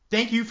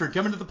Thank you for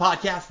coming to the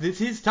podcast.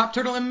 This is Top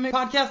Turtle MMA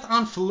Podcast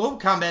on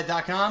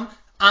FlowCombat.com.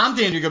 I'm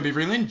Daniel Gumby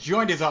Freeland,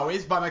 joined as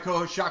always by my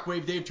co-host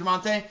Shockwave Dave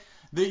Tremonte.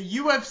 The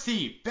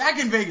UFC back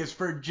in Vegas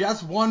for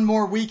just one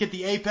more week at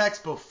the Apex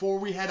before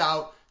we head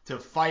out to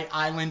Fight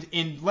Island.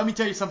 And let me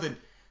tell you something,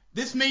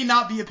 this may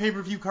not be a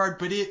pay-per-view card,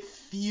 but it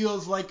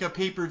feels like a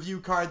pay-per-view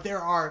card.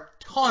 There are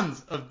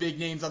tons of big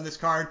names on this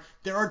card.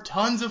 There are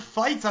tons of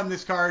fights on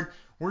this card.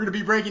 We're going to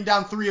be breaking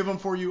down 3 of them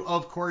for you,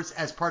 of course,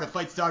 as part of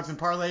Fights, Dogs, and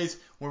Parlays,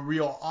 where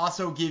we'll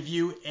also give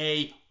you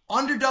a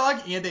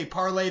underdog and a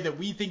parlay that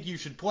we think you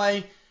should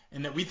play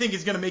and that we think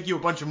is going to make you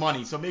a bunch of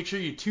money. So make sure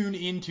you tune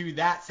into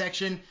that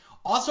section.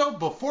 Also,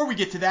 before we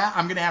get to that,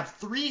 I'm going to have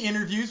 3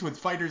 interviews with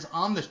fighters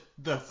on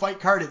the fight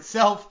card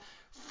itself.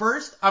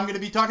 First, I'm going to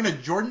be talking to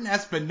Jordan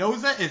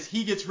Espinoza as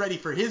he gets ready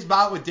for his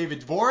bout with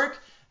David Dvorak.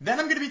 Then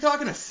I'm going to be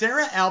talking to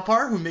Sarah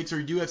Alpar, who makes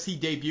her UFC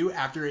debut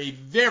after a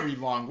very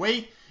long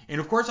wait. And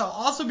of course, I'll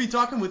also be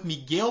talking with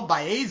Miguel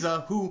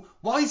Baeza, who,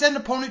 while he's had an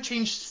opponent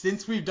change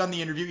since we've done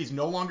the interview, he's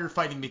no longer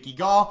fighting Mickey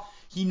Gall.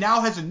 He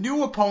now has a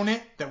new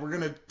opponent that we're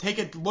going to take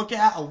a look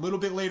at a little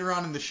bit later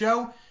on in the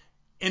show.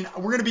 And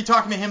we're going to be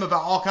talking to him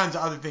about all kinds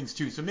of other things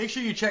too. So make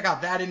sure you check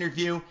out that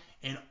interview.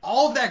 And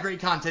all of that great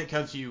content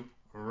comes to you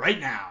right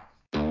now.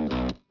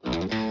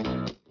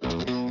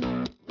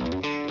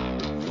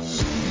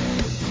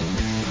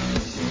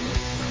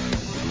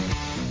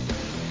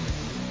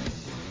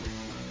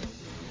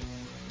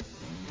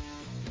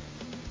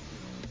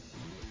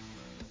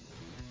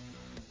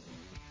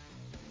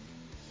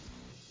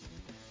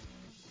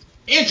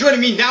 And joining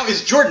me now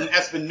is Jordan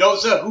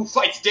Espinoza, who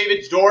fights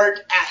David Dvorak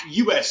at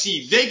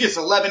UFC Vegas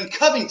 11,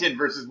 Covington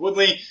versus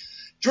Woodley.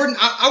 Jordan,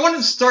 I wanted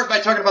to start by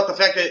talking about the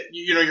fact that,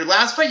 your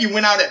last fight you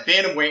went out at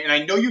bantamweight, and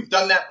I know you've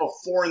done that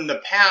before in the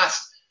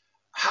past.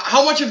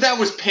 How much of that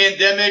was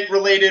pandemic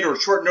related or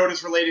short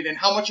notice related, and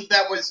how much of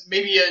that was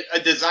maybe a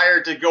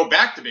desire to go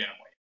back to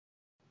bantamweight?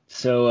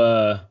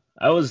 So,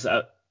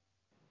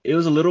 it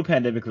was a little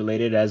pandemic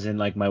related, as in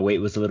like my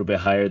weight was a little bit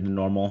higher than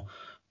normal.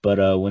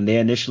 But when they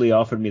initially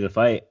offered me the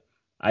fight,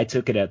 I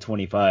took it at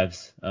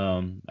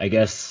 25s. I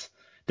guess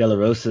De La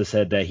Rosa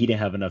said that he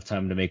didn't have enough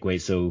time to make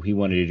weight, so he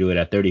wanted to do it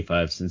at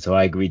 35s, and so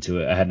I agreed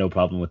to it. I had no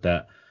problem with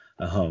that.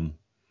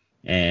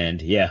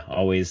 And yeah,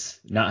 always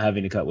not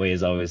having to cut weight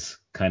is always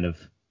kind of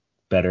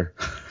better.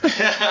 and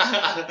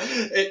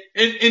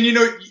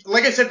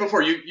like I said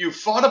before, you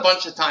fought a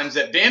bunch of times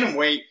at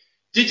bantamweight.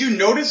 Did you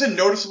notice a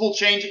noticeable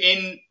change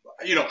in,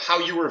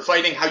 how you were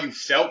fighting, how you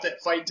felt at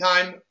fight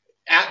time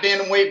at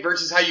bantamweight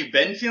versus how you've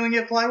been feeling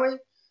at flyweight?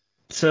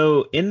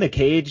 So in the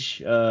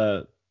cage,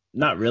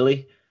 not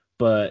really,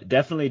 but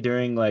definitely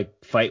during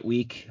like fight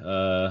week,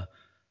 my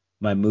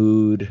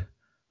mood,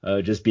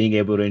 just being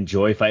able to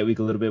enjoy fight week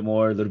a little bit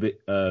more,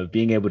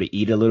 being able to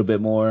eat a little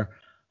bit more.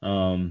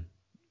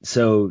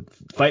 So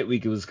fight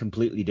week, it was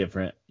completely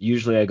different.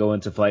 Usually I go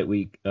into fight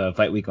week on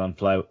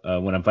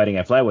when I'm fighting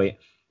at flyweight,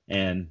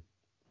 and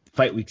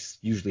fight week's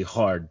usually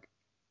hard,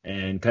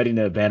 and cutting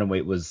to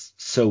bantamweight was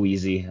so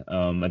easy.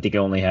 I think I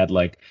only had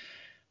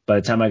by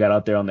the time I got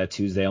out there on that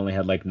Tuesday, I only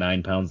had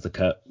 9 pounds to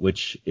cut,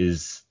 which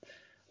is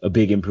a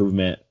big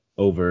improvement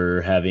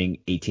over having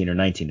 18 or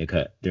 19 to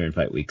cut during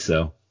fight week.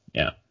 So,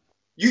 yeah.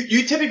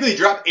 You typically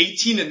drop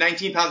 18 to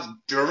 19 pounds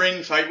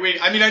during fight week?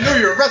 I mean, I know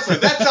you're a wrestler.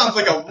 That sounds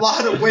like a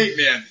lot of weight,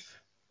 man.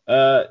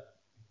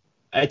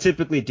 I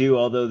typically do,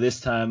 although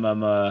this time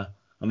I'm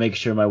making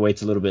sure my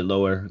weight's a little bit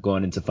lower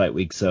going into fight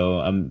week. So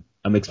I'm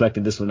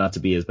expecting this one not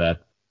to be as bad.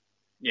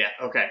 Yeah,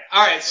 okay.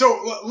 All right,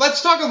 so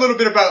let's talk a little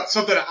bit about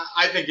something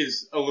I think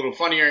is a little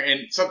funnier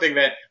and something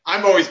that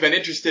I've always been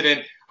interested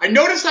in. I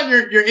noticed on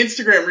your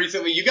Instagram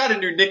recently you got a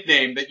new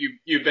nickname that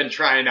you've been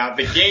trying out,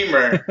 the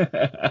Gamer.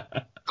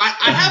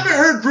 I haven't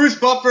heard Bruce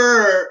Buffer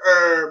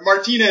or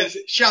Martinez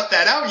shout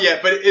that out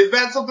yet, but is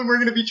that something we're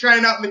going to be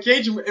trying out in the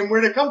cage, and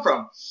where'd it come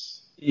from?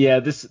 Yeah,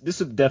 this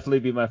would definitely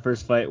be my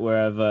first fight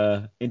where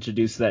I've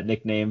introduced that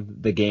nickname,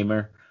 the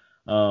Gamer.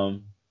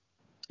 And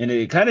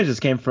it kind of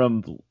just came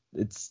from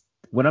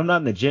when I'm not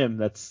in the gym,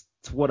 that's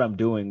what I'm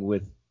doing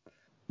with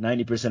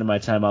 90% of my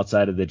time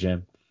outside of the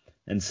gym.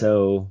 And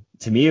so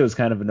to me, it was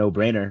kind of a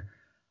no-brainer.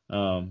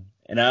 And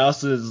I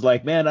also was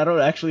like, man, I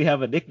don't actually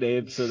have a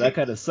nickname, so that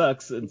kind of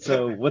sucks. And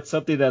so what's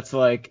something that's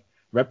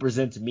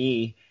represents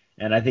me?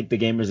 And I think the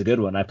Gamer is a good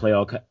one. I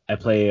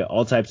play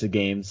all types of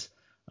games.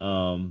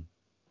 I'm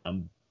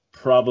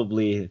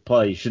probably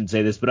shouldn't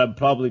say this, but I'm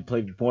probably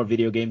playing more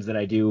video games than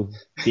I do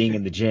being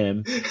in the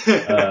gym.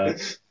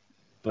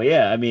 But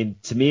yeah, I mean,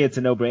 to me, it's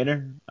a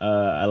no-brainer.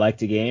 I like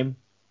the game,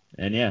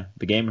 and yeah,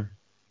 the Gamer.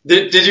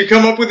 Did you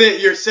come up with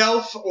it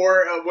yourself,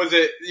 or was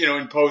it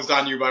imposed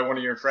on you by one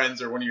of your friends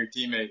or one of your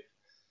teammates?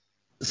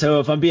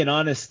 So if I'm being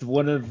honest,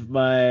 one of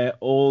my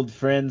old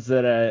friends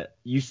that I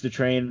used to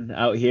train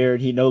out here,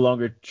 and he no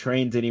longer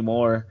trains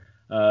anymore.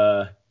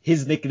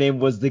 His nickname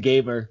was the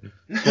Gamer,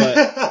 but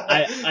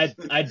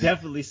I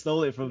definitely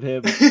stole it from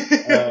him.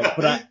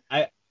 But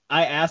I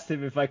asked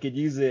him if I could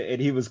use it, and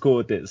he was cool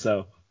with it.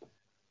 So.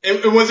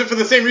 And was it for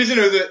the same reason,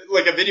 or was it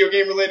like a video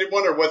game related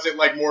one, or was it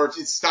like more of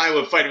his style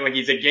of fighting, like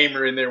he's a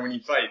gamer in there when he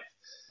fights?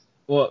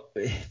 Well,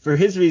 for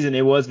his reason,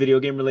 it was video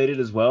game related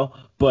as well,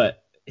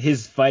 but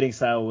his fighting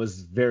style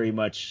was very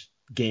much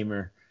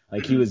gamer.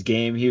 Like he Mhm. was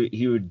game.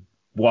 He would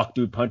walk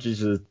through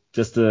punches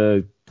just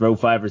to throw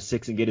 5 or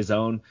 6 and get his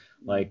own.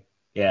 Like,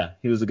 yeah,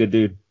 he was a good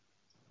dude.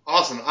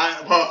 Awesome.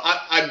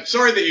 I'm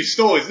sorry that you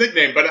stole his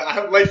nickname, but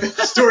I like the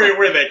story of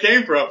where that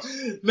came from.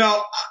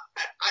 Now,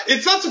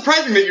 it's not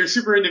surprising that you're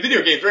super into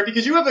video games, right?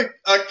 Because you have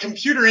a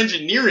computer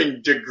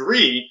engineering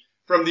degree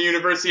from the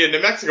University of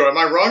New Mexico. Am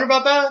I wrong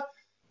about that?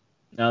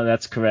 No,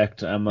 that's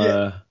correct. Yeah.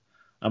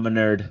 I'm a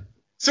nerd.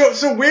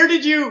 So where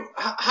did you,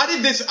 how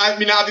did this, I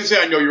mean, obviously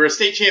I know you were a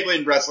state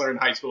champion wrestler in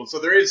high school, so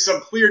there is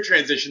some clear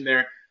transition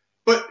there.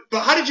 But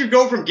how did you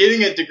go from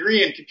getting a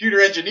degree in computer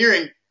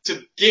engineering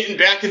to getting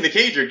back in the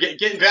cage or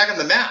getting back on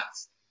the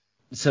mats?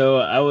 So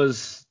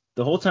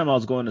the whole time I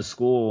was going to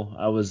school,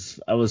 I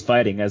was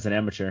fighting as an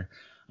amateur.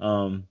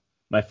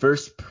 My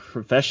first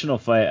professional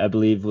fight, I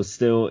believe, was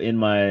still in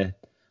my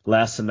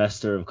last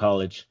semester of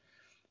college.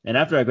 And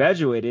after I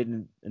graduated,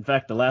 in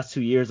fact, the last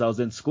 2 years I was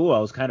in school, I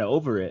was kind of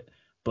over it.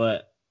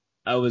 But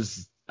I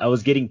was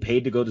getting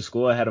paid to go to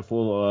school. I had a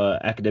full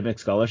academic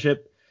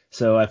scholarship,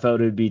 so I felt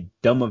it would be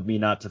dumb of me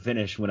not to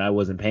finish when I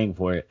wasn't paying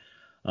for it.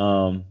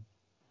 Um,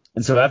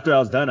 and so after I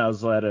was done, I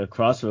was at a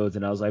crossroads,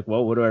 and I was like,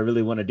 well, what do I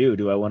really want to do?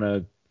 Do I want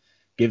to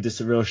give this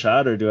a real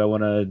shot, or do I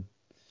want to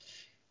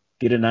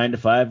get a 9 to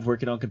 5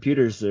 working on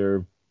computers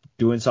or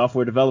doing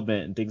software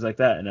development and things like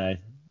that? And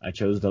I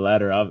chose the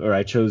latter, or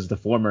I chose the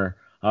former,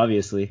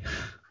 obviously.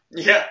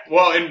 Yeah,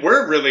 well, and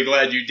we're really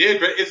glad you did,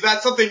 but is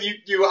that something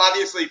you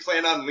obviously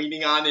plan on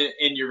leaning on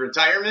in your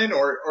retirement,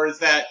 or is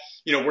that,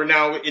 we're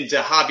now into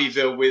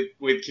Hobbyville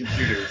with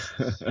computers?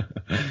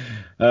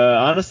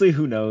 Honestly,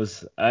 who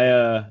knows?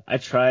 I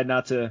tried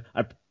not to.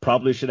 I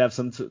probably should have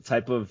some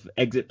type of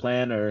exit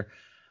plan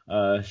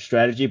or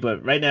strategy,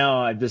 but right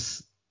now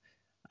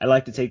I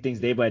like to take things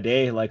day by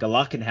day. Like a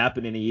lot can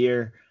happen in a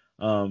year.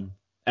 Um,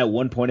 at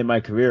one point in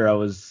my career, I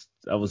was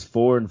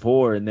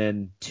 4-4, and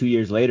then 2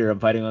 years later, I'm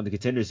fighting on the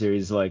Contender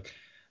Series. Like,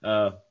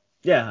 uh,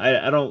 yeah,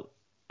 I don't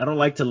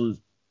like to.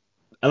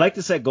 I like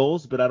to set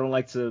goals, but I don't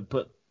like to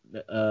put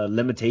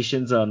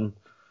limitations on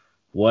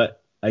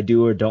what I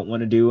do or don't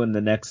want to do in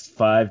the next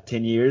 5,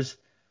 10 years.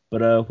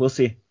 But we'll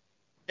see.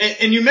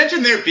 And you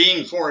mentioned there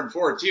being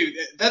 4-4 too.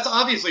 That's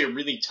obviously a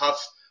really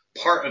tough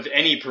part of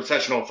any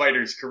professional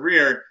fighter's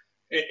career.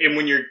 And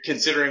when you're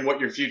considering what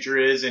your future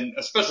is, and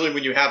especially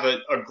when you have a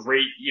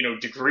great,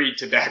 degree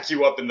to back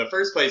you up in the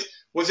first place,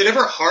 was it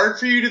ever hard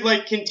for you to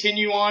like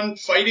continue on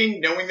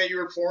fighting, knowing that you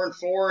were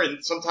 4-4,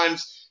 and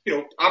sometimes,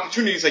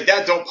 opportunities like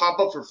that don't pop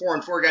up for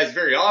 4-4 guys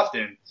very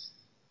often.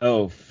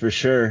 Oh, for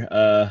sure.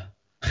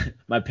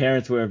 My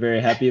parents weren't very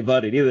happy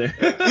about it either.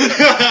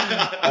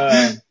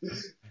 um,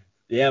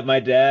 yeah, my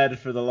dad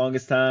for the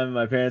longest time,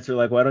 my parents were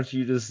like, "Why don't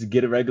you just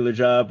get a regular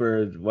job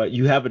or what?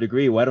 You have a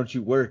degree. Why don't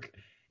you work?"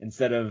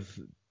 Instead of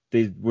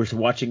they were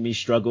watching me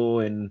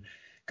struggle and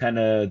kind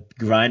of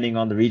grinding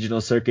on the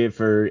regional circuit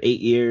for 8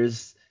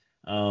 years.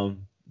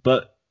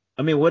 But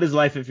I mean, what is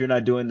life if you're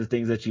not doing the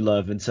things that you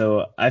love? And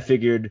so I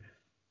figured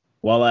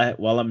while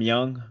I'm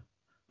young,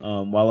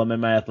 while I'm in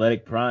my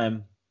athletic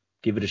prime,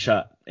 give it a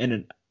shot.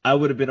 And I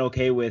would have been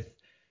okay with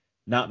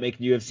not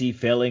making UFC,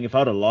 failing. If I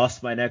would have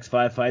lost my next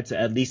 5 fights,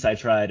 at least I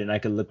tried, and I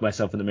could look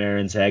myself in the mirror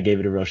and say I gave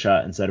it a real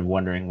shot instead of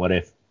wondering what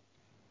if.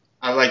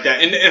 I like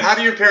that. And how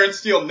do your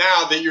parents feel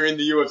now that you're in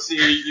the UFC?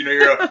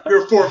 You're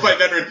a 4-fight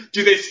veteran.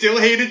 Do they still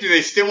hate it? Do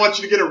they still want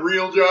you to get a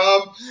real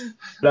job?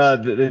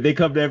 They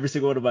come to every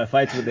single one of my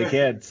fights when they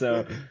can.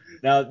 So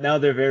now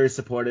they're very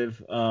supportive.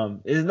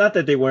 It's not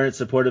that they weren't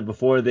supportive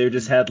before. They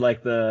just had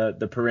like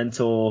the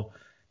parental.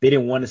 They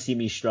didn't want to see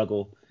me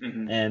struggle,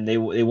 Mm-hmm. and they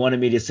wanted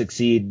me to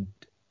succeed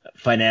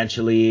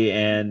financially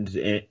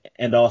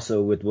and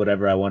also with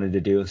whatever I wanted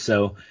to do.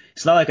 So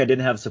it's not like I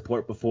didn't have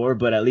support before,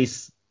 but at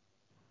least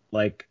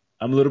like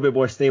I'm a little bit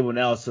more stable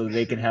now, so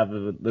they can have a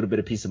little bit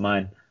of peace of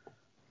mind.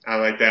 I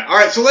like that. All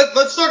right, so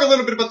let's talk a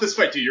little bit about this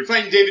fight too. You're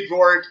fighting David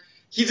Gorick.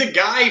 He's a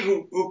guy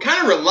who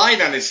kind of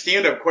relied on his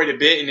stand-up quite a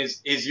bit in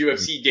his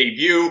UFC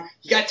debut.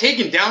 He got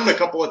taken down a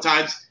couple of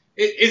times.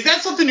 Is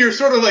that something you're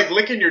sort of like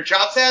licking your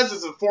chops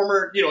as a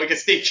former, like a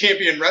state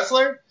champion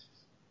wrestler?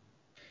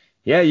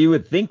 Yeah, you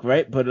would think,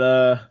 right? But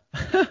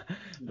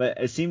but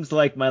it seems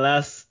like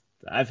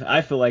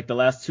I feel like the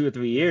last 2 or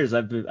 3 years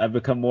I've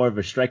become more of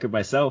a striker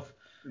myself,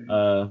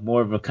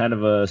 more of a kind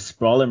of a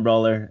sprawling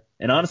brawler.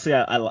 And honestly,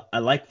 I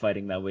like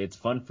fighting that way. It's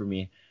fun for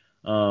me.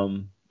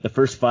 The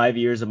first 5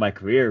 years of my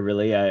career,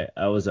 really,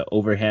 I was an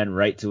overhand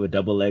right to a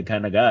double leg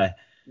kind of guy,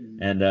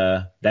 Mm-hmm. and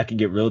that can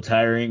get real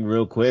tiring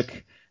real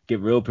quick, get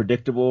real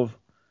predictable.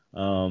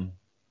 Um,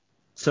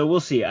 so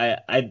we'll see.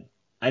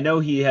 I know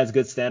he has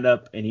good stand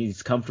up and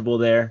he's comfortable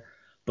there,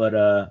 but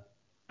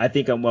I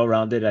think I'm well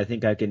rounded. I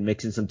think I can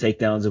mix in some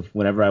takedowns of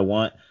whenever I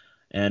want,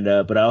 and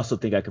but I also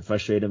think I can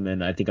frustrate him,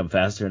 and I think I'm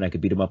faster and I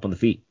could beat him up on the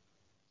feet.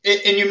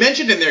 And you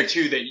mentioned in there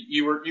too that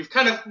you've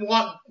kind of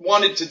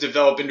wanted to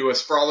develop into a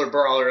sprawler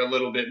brawler a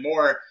little bit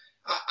more.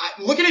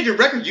 Looking at your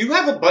record, you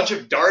have a bunch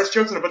of Doris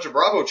chokes and a bunch of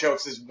Bravo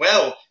chokes as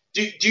well.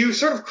 Do you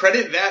sort of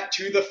credit that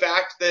to the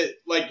fact that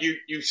like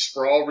you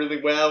sprawl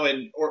really well,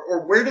 and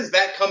or where does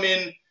that come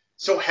in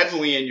so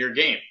heavily in your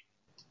game?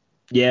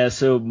 Yeah,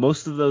 so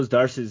most of those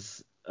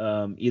darces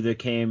either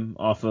came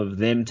off of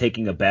them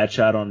taking a bad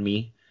shot on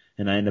me,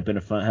 and I end up in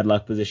a front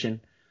headlock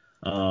position.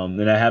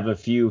 Then I have a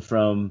few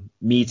from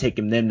me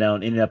taking them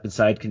down, ending up in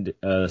side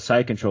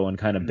control and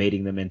kind of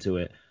baiting them into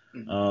it.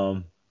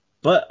 Mm-hmm.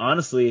 But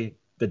honestly,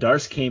 the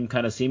darce came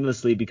kind of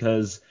seamlessly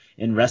because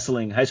in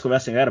wrestling, high school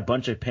wrestling, I had a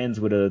bunch of pins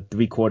with a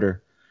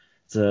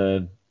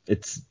 3/4.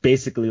 It's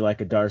basically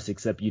like a darce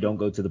except you don't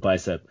go to the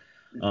bicep.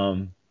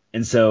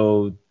 And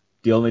so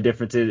the only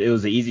difference is it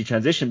was an easy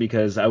transition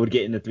because I would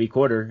get in the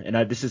 3/4,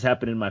 and this has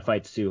happened in my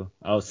fights too.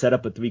 I'll set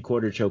up a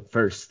 3/4 choke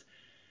first,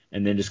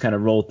 and then just kind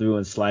of roll through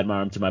and slide my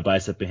arm to my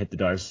bicep and hit the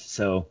darce.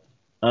 So,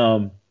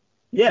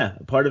 yeah,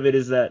 part of it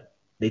is that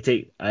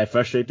I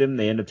frustrate them,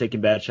 they end up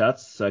taking bad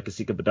shots, so I can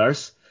seek up a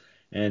darce,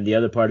 and the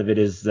other part of it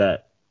is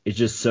that it's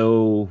just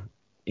so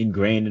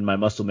ingrained in my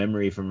muscle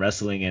memory from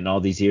wrestling and all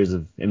these years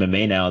of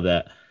MMA now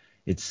that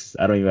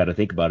I don't even have to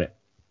think about it.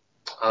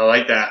 I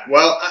like that.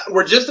 Well,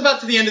 we're just about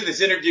to the end of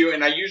this interview,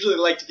 and I usually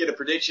like to get a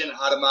prediction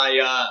out of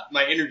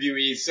my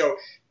interviewees. So,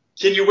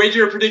 can you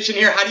wager a prediction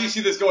here? How do you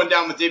see this going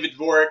down with David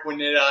Dvorak when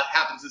it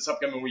happens this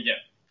upcoming weekend?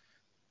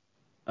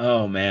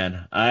 Oh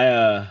man,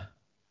 I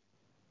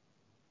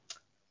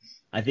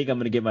think I'm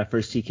gonna get my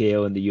first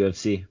TKO in the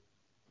UFC.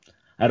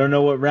 I don't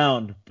know what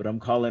round, but I'm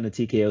calling a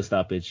TKO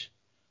stoppage.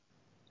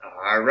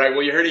 All right.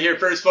 Well, you heard it here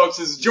first, folks.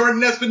 This is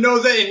Jordan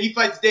Espinoza, and he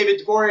fights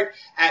David Dvorak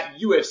at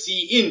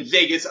UFC in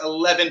Vegas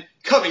 11,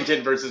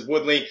 Covington versus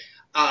Woodley.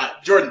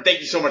 Jordan, thank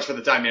you so much for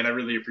the time, man. I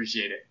really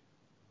appreciate it.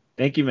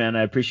 Thank you, man.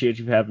 I appreciate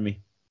you for having me.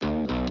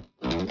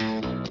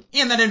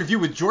 And that interview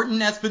with Jordan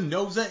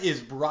Espinoza is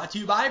brought to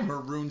you by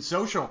Maroon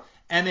Social.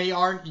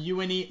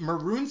 Marune.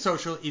 Maroon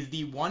Social is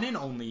the one and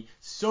only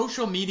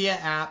social media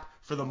app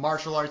for the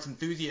martial arts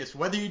enthusiast.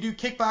 Whether you do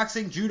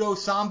kickboxing, judo,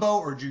 sambo,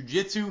 or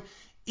jiu-jitsu,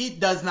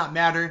 it does not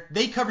matter.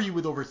 They cover you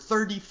with over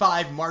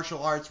 35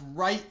 martial arts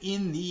right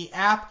in the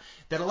app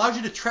that allows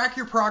you to track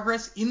your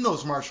progress in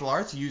those martial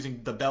arts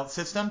using the belt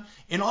system,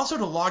 and also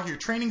to log your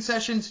training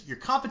sessions, your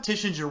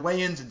competitions, your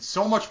weigh-ins, and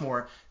so much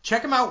more.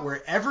 Check them out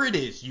wherever it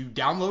is you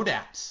download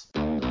apps.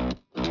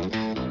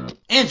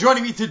 And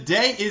joining me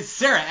today is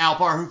Sarah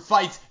Alpar, who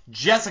fights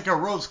Jessica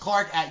Rose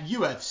Clark at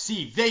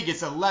UFC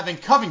Vegas 11,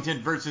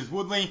 Covington versus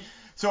Woodley.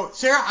 So,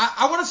 Sarah,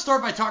 I want to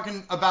start by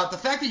talking about the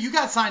fact that you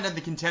got signed on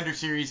the Contender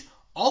Series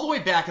all the way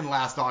back in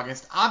last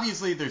August.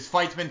 Obviously, there's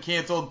fights been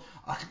canceled,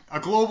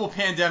 a global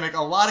pandemic,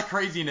 a lot of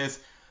craziness.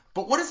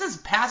 But what has this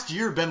past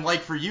year been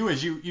like for you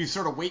as you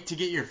sort of wait to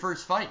get your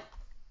first fight?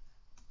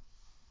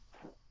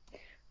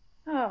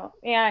 Oh,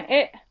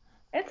 yeah,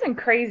 it's been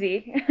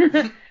crazy.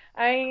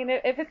 I mean,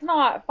 if it's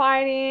not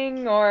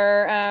fighting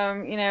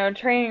or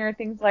training or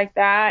things like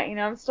that,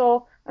 I'm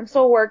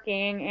still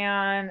working,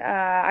 and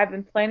I've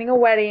been planning a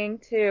wedding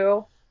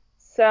too.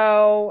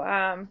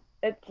 So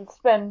it's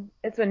been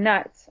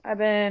nuts. I've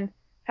been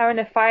having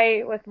to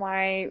fight with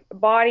my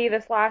body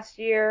this last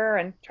year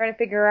and trying to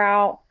figure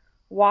out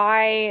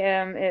why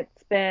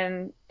it's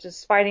been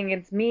just fighting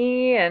against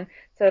me, and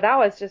so that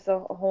was just a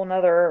whole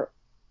nother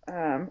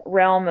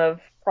realm of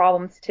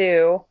problems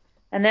too.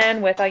 And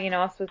then with I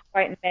was supposed to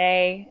fight in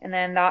May, and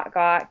then that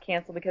got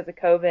canceled because of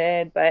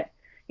COVID. But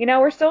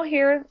we're still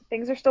here.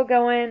 Things are still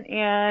going,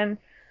 and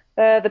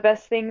the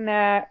best thing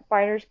that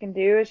fighters can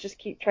do is just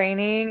keep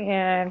training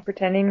and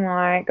pretending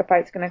like a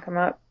fight's gonna come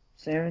up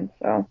soon.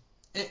 So.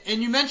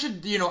 And you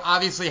mentioned,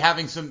 obviously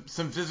having some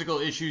physical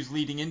issues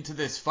leading into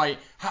this fight.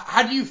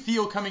 How do you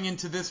feel coming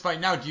into this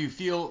fight now? Do you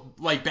feel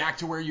like back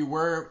to where you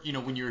were,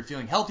 when you were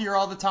feeling healthier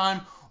all the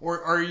time,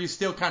 or are you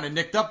still kind of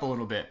nicked up a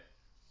little bit?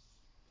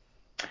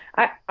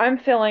 I'm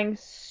feeling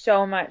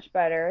so much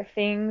better.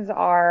 Things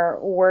are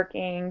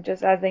working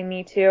just as they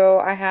need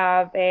to. I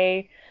have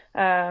a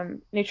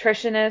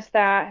nutritionist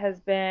that has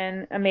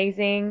been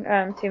amazing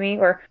to me,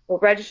 or well,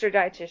 registered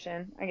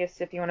dietitian, I guess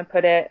if you want to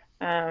put it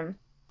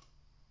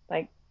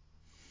like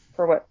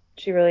for what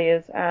she really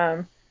is.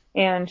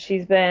 And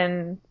she's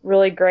been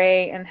really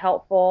great and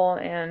helpful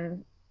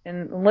and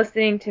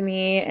listening to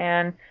me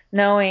and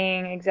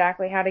knowing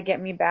exactly how to get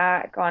me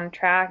back on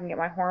track and get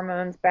my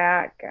hormones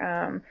back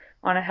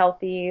on a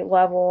healthy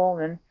level.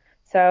 And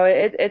so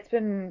it's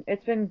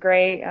been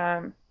great.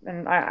 And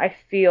I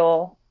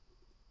feel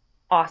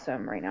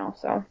awesome right now.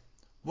 So.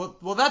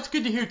 Well, that's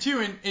good to hear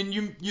too. And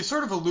you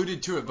sort of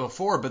alluded to it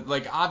before, but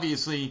like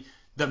obviously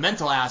the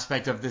mental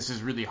aspect of this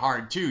is really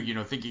hard too.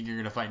 Thinking you're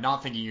going to fight,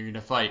 not thinking you're going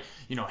to fight,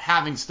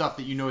 having stuff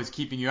that is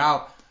keeping you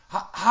out.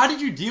 How did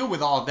you deal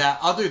with all of that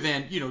other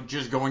than,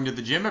 just going to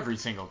the gym every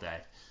single day?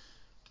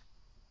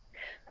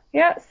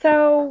 Yeah,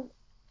 so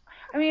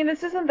I mean,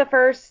 this isn't the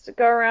first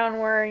go around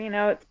where,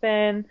 it's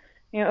been,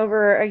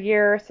 over a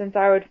year since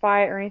I would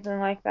fight or anything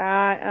like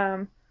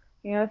that.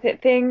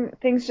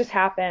 Things just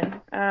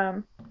happen.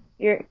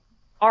 Your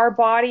our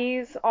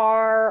bodies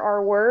are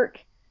our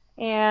work,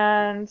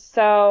 and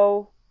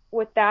so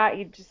with that,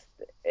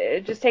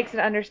 it just takes an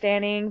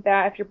understanding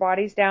that if your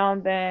body's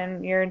down,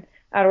 then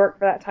out of work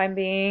for that time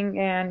being,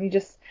 and you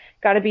just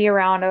got to be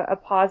around a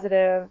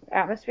positive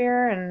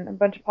atmosphere and a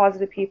bunch of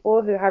positive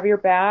people who have your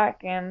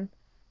back, and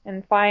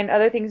find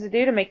other things to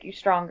do to make you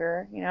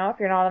stronger. If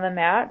you're not on the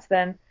mats,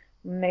 then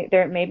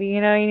maybe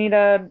you need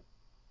to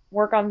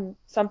work on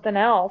something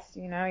else.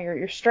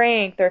 Your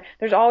strength, or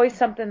there's always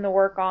something to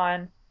work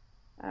on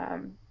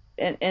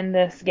in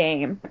this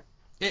game.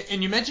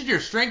 And you mentioned your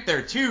strength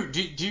there too.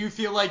 Do you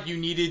feel like you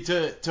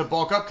needed to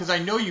bulk up? Because I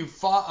know you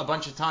fought a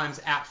bunch of times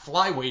at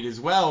flyweight as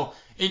well,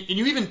 and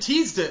you even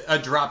teased a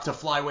drop to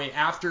flyweight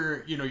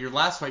after your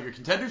last fight, your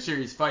Contender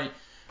Series fight.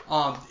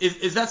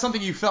 Is that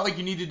something you felt like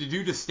you needed to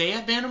do to stay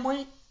at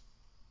bantamweight?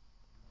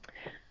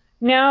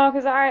 No,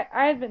 because I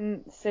had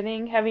been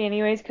sitting heavy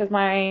anyways because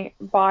my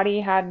body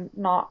had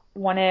not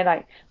wanted,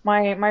 like,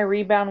 my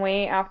rebound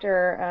weight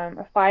after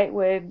a fight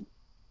would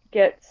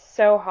get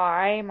so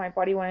high, my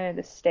body wanted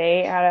to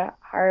stay at a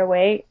higher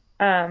weight.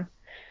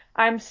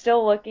 I'm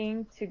still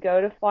looking to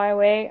go to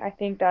flyweight. I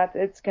think that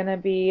it's going to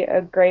be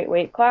a great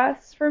weight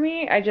class for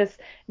me. I just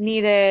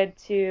needed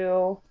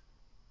to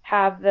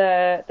have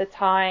the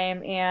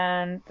time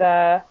and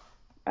the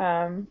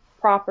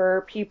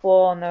proper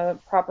people and the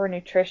proper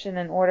nutrition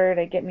in order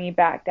to get me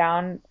back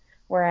down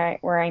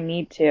where I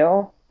need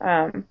to.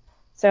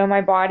 So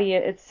my body,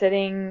 it's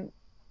sitting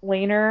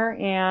leaner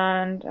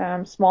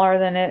and smaller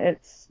than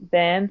it's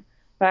been,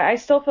 but I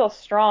still feel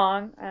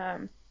strong.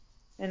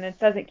 And it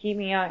doesn't keep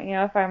me out.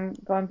 If I'm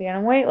going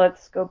bantamweight,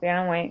 let's go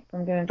bantamweight. If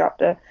I'm going to drop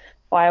to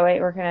flyweight,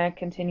 we're going to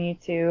continue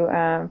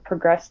to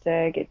progress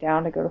to get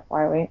down to go to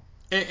flyweight.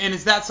 And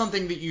is that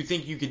something that you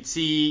think you could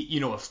see,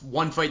 if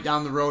one fight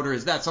down the road, or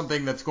is that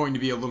something that's going to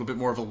be a little bit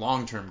more of a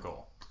long-term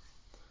goal?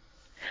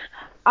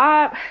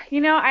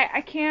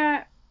 I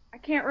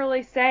can't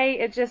really say.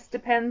 It just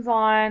depends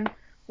on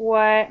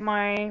what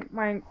my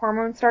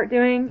hormones start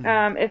doing.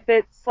 If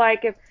it's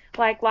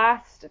like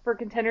last for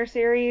Contender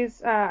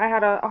Series, I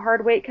had a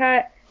hard weight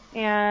cut,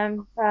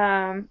 and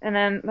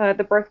then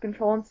the birth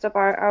control and stuff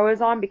I was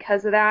on,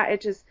 because of that,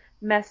 it just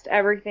messed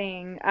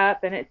everything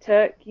up, and it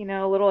took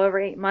a little over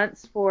 8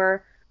 months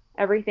for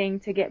everything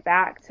to get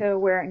back to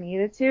where it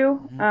needed to.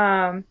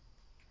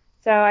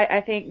 So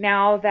I think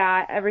now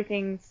that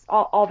everything's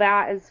all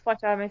that is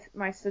flushed out of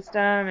my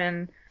system,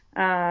 and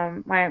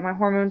my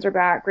hormones are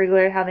back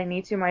regulated how they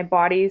need to. My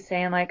body's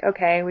saying, like,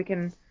 okay, we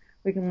can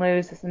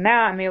lose this and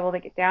that and be able to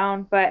get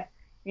down. But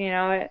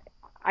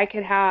I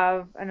could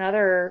have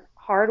another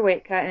hard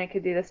weight cut and it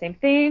could do the same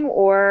thing,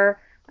 or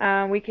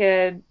we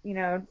could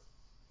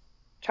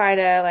try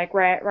to, like,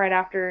 right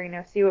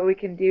after, see what we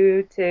can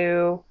do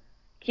to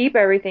keep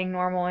everything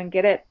normal and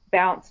get it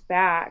bounced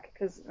back.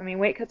 Because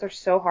weight cuts are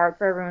so hard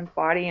for everyone's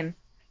body, and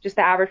just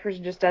the average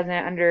person just doesn't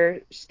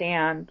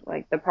understand,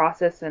 like, the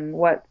process and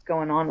what's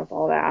going on with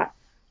all that.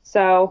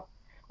 So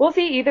we'll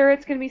see. Either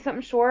it's going to be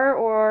something short,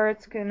 or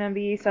it's going to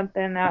be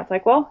something that's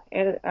like, well,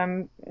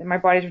 my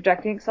body's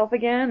rejecting itself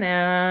again,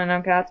 and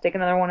I'm going to have to take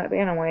another one at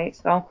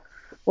bantamweight. So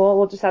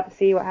we'll just have to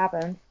see what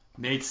happens.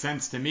 Makes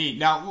sense to me.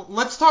 Now,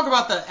 let's talk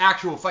about the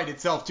actual fight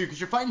itself, too,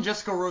 because you're fighting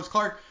Jessica Rose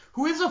Clark,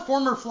 who is a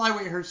former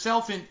flyweight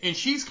herself, and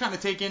she's kind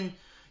of taken,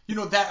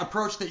 that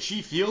approach that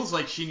she feels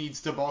like she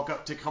needs to bulk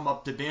up to come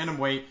up to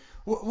bantamweight.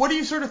 What do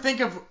you sort of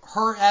think of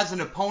her as an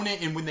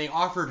opponent, and when they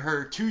offered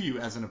her to you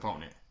as an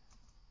opponent?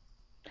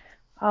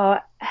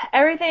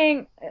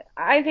 Everything.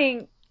 I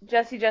think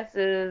Jessie Jess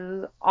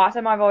is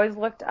awesome. I've always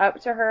looked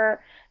up to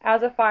her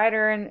as a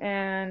fighter,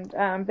 and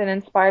been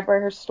inspired by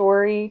her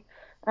story.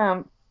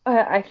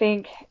 I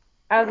think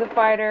as a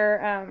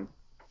fighter,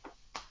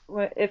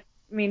 if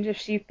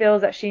she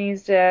feels that she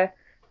needs to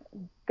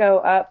go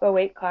up a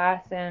weight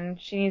class, and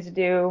she needs to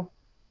do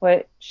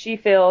what she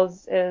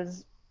feels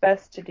is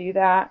best to do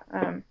that.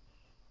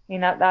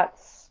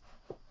 That's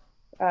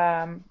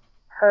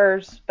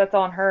hers. That's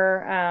on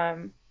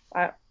her.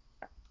 I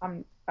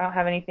don't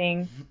have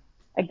anything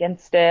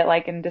against it,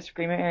 like in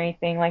disagreement or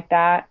anything like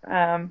that.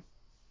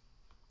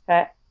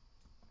 But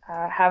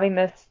having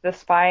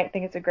this fight, I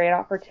think it's a great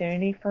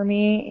opportunity for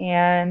me,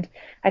 and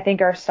I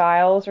think our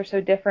styles are so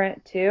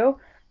different too.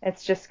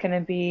 It's just going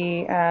to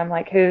be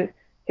like who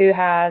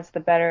has the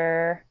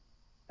better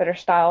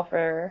style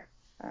for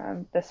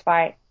this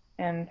fight,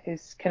 and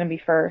who's going to be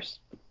first.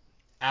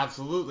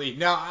 Absolutely.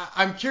 Now,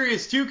 I'm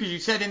curious too, because you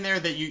said in there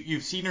that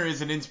you've seen her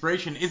as an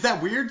inspiration. Is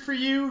that weird for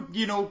you,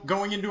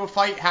 going into a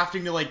fight,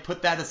 having to, like,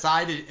 put that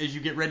aside as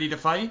you get ready to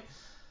fight?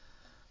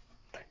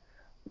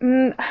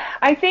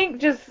 I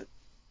think just,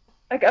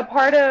 like, a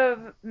part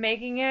of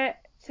making it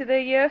to the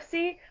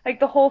UFC, like,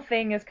 the whole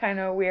thing is kind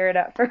of weird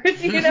at first,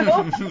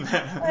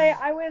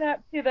 I went up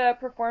to the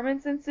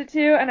Performance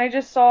Institute, and I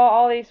just saw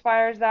all these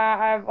fighters that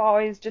I've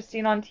always just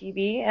seen on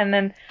TV, and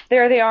then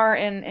there they are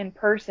in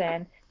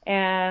person,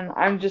 and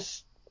I'm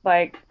just,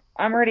 like,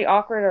 I'm already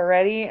awkward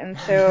already, and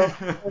so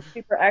it was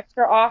super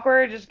extra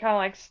awkward, just kind of,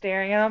 like,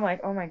 staring at them,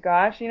 like, oh my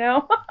gosh,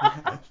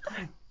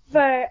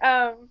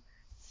 But,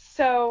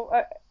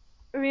 so,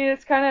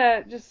 it's kind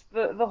of just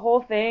the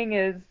whole thing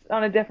is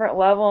on a different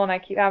level, and I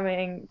keep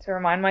having to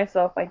remind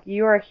myself, like,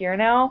 you are here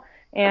now,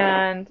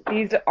 And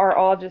these are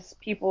all just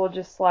people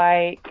just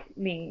like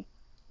me.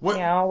 What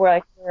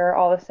We're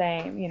all the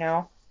same, you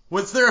know.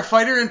 was there a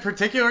fighter in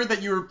particular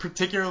that you were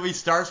particularly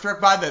starstruck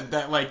by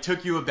that like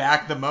took you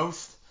aback the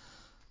most?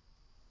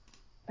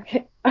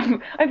 Okay.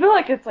 I feel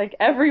like it's like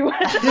everyone.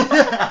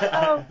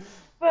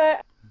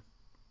 But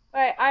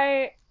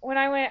when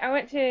I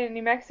went to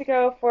New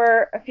Mexico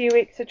for a few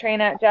weeks to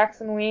train at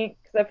Jackson Week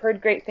because I've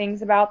heard great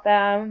things about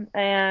them,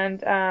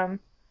 and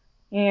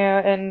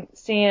and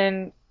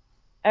seeing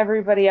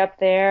everybody up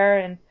there,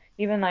 and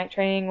even like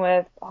training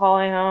with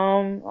Holly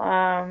Holm,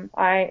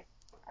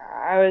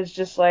 I was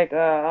just like,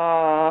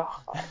 on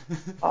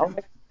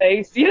my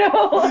face, it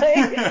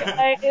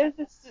was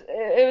just,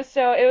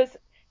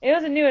 it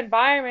was a new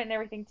environment and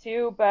everything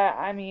too, but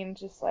I mean,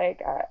 just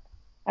like,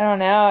 I don't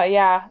know,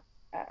 yeah,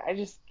 I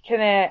just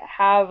couldn't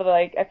have,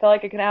 like, I felt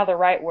like I couldn't have the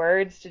right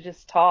words to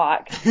just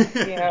talk,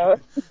 you know.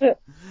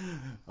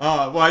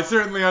 Well, I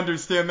certainly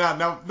understand that.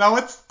 Now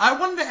I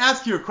wanted to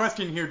ask you a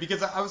question here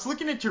because I was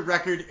looking at your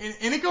record,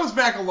 and it goes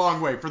back a long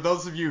way. For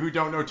those of you who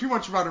don't know too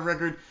much about a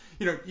record,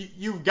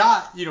 you've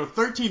got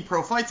 13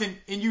 pro fights, and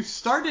you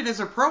started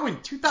as a pro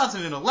in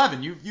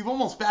 2011. You've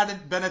almost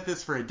been at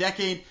this for a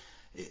decade.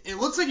 It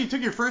looks like you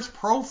took your first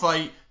pro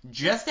fight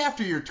just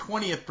after your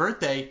 20th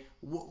birthday.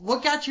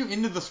 What got you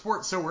into the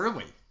sport so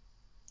early?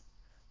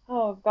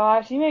 Oh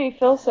gosh, you made me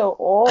feel so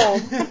old.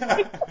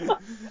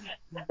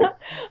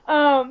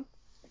 Um,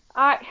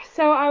 I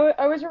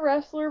was a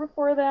wrestler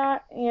before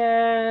that,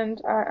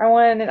 and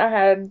I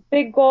had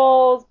big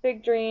goals,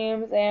 big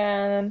dreams,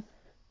 and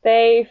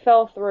they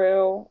fell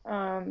through.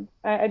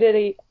 I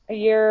did a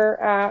year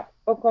at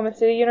Oklahoma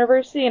City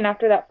University, and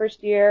after that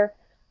first year,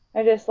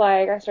 I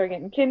started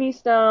getting kidney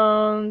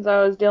stones.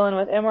 I was dealing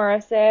with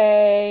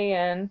MRSA,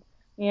 and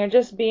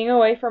just being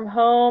away from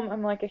home.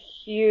 I'm like a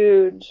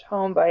huge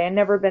homebody. I've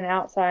never been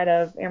outside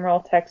of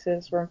Amarillo,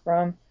 Texas, where I'm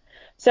from.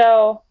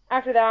 So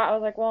after that, I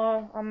was like,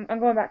 well, I'm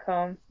going back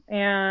home,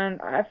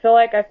 and I feel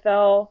like I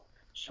fell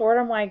short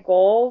on my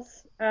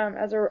goals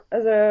as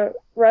a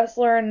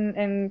wrestler,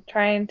 and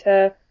trying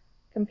to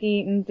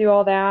compete and do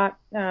all that.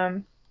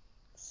 And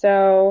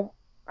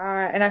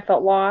I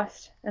felt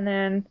lost, and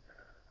then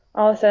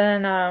all of a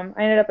sudden, I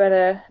ended up at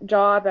a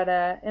job at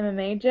a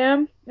MMA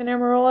gym in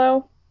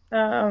Amarillo,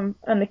 on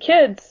the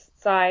kids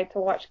side to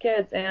watch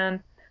kids, and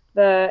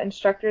the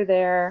instructor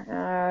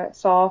there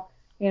saw,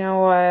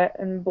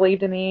 and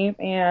believed in me,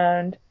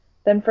 and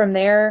then from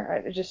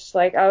there,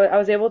 I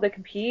was able to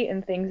compete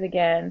in things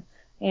again,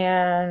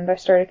 and I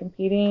started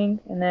competing,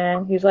 and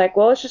then he's like,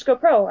 well, let's just go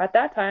pro. At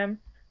that time,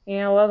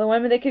 a lot of the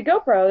women, they could go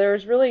pro.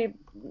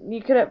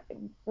 You could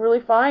really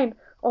find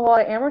a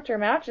lot of amateur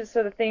matches,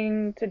 so the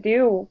thing to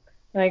do,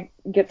 like,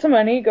 get some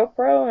money, go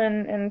pro,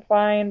 and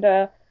find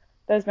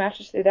those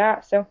matches through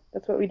that. So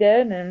that's what we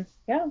did, and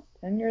yeah,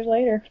 10 years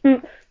later.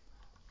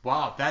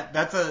 Wow,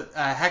 that's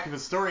a heck of a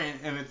story,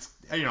 and it's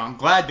I'm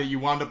glad that you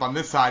wound up on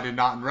this side and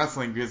not in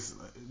wrestling because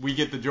we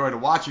get the joy to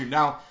watch you.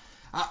 Now,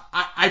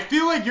 I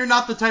feel like you're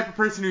not the type of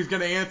person who's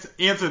going to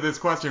answer this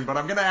question, but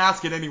I'm going to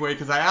ask it anyway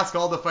because I ask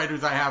all the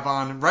fighters I have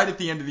on right at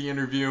the end of the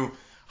interview.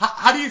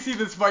 How do you see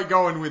this fight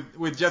going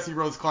with Jessie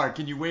Rose Clark?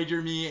 Can you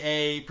wager me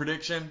a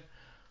prediction?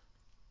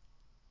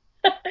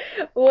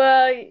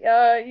 Well,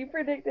 you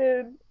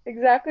predicted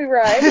exactly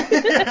right.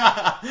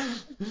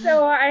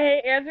 So I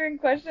hate answering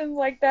questions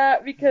like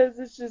that because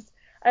it's just,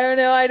 I don't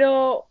know, I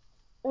don't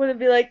want to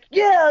be like,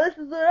 yeah, this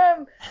is what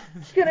I'm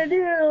gonna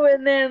do,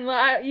 and then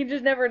you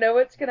just never know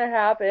what's gonna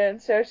happen.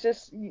 So it's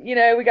just, we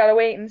gotta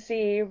wait and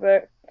see.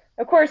 But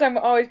of course, I'm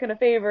always gonna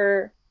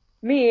favor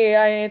me.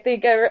 I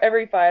think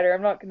every fighter.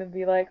 I'm not gonna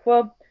be like,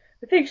 well,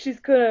 I think she's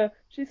gonna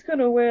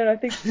win. I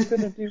think she's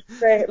gonna do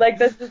great. Like,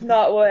 that's just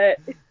not what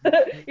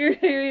you're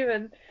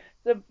even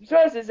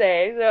supposed to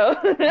say. So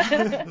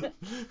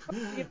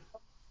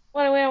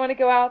want to win. I want to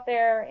go out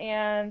there,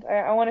 and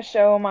I want to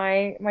show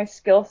my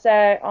skill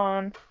set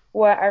on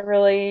what I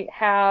really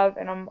have,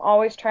 and I'm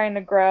always trying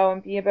to grow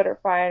and be a better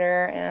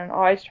fighter, and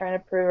always trying to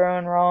prove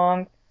everyone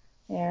wrong.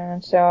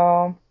 And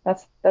so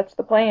that's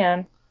the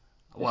plan.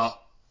 Well,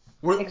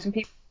 Make some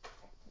people.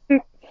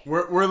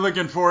 We're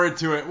looking forward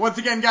to it. Once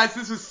again, guys,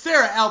 this was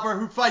Sarah Alper,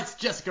 who fights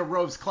Jessica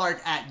Rose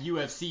Clark at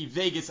UFC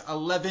Vegas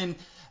 11.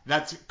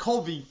 That's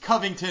Colby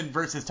Covington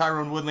versus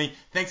Tyron Woodley.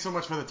 Thanks so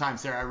much for the time,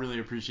 Sarah. I really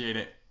appreciate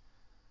it.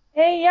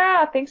 Hey,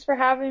 yeah, thanks for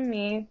having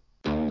me.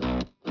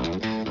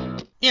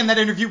 And that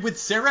interview with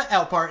Sarah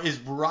Alper is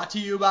brought to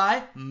you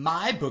by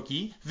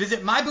MyBookie.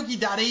 Visit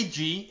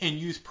mybookie.ag and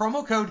use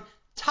promo code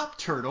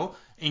TOPTURTLE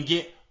and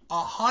get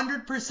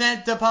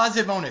 100%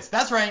 deposit bonus.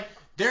 That's right.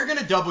 They're going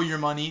to double your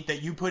money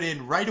that you put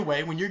in right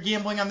away when you're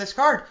gambling on this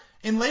card.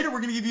 And later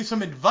we're going to give you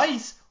some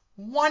advice.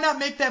 Why not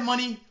make that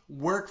money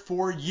work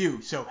for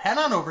you? So head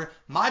on over,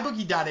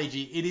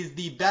 mybookie.ag. It is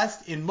the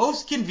best and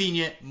most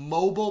convenient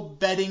mobile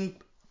betting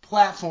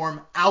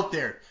platform out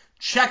there.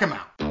 Check them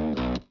out.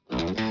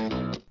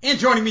 And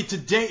joining me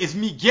today is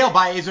Miguel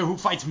Baeza, who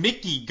fights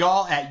Mickey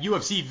Gall at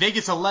UFC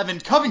Vegas 11,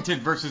 Covington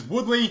versus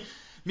Woodley.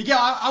 Miguel,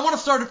 I want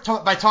to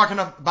start by talking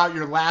about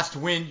your last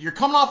win. You're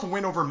coming off a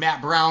win over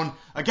Matt Brown,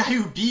 a guy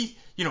who beat,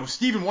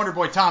 Stephen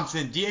Wonderboy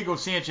Thompson, Diego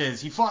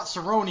Sanchez. He fought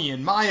Cerrone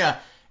and Maia,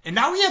 and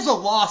now he has a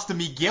loss to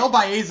Miguel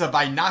Baeza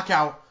by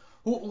knockout.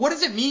 What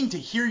does it mean to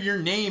hear your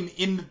name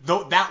in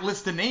that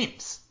list of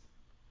names?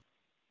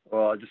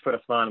 Well, it just put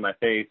a smile on my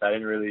face. I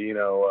didn't really,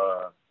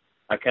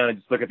 I kind of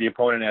just look at the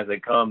opponent as they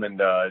come, and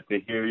to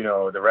hear,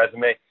 the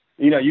resume.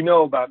 You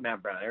know about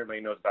Matt Brown.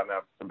 Everybody knows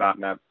about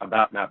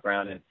Matt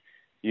Brown, and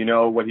you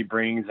know what he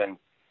brings, and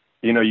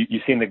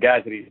you've seen the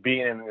guys that he's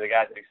beaten and the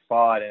guys that he's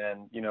fought,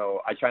 and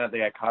I try not to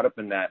get caught up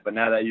in that. But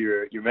now that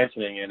you're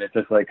mentioning it, it's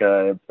just like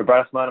it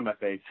brought a smile on my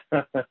face.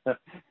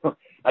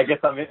 I guess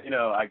I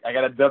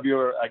got a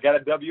W. I got a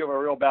W of a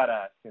real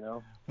badass.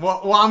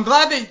 Well, I'm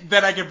glad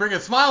that I could bring a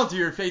smile to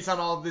your face on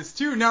all of this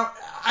too. Now,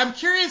 I'm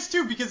curious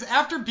too, because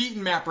after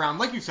beating Matt Brown,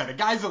 like you said, a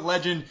guy's a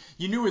legend.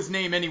 You knew his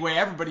name anyway.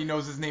 Everybody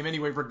knows his name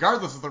anyway,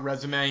 regardless of the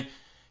resume.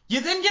 You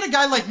then get a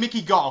guy like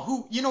Mickey Gall,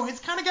 who, has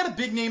kind of got a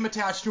big name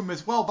attached to him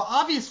as well, but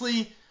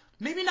obviously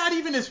maybe not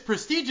even as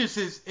prestigious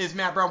as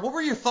Matt Brown. What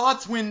were your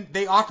thoughts when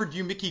they offered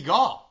you Mickey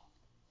Gall?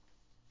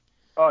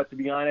 Oh, to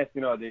be honest,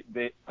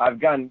 I've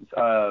gotten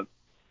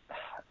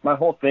my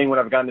whole thing when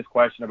I've gotten this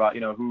question about,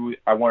 who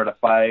I wanted to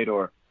fight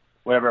or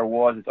whatever it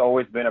was, it's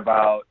always been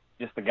about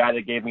just the guy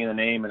that gave me the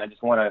name, and I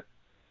just want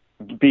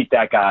to beat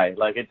that guy.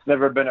 Like, it's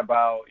never been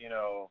about,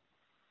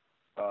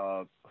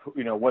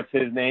 what's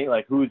his name,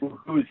 like who's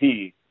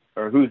he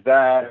or who's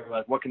that, or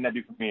like what can that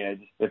do for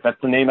me? If that's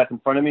the name that's in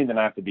front of me, then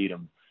I have to beat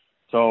him.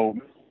 So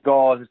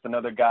Gall is just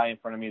another guy in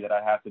front of me that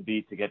I have to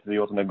beat to get to the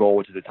ultimate goal,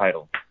 which is the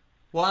title.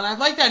 Well, and I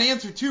like that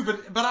answer too,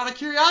 but out of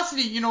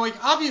curiosity,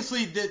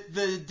 obviously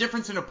the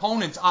difference in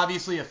opponents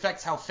obviously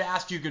affects how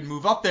fast you can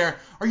move up there.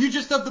 Are you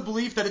just of the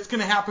belief that it's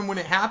going to happen when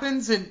it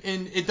happens, and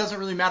it doesn't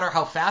really matter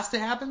how fast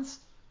it happens?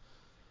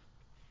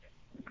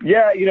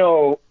 Yeah,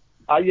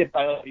 like you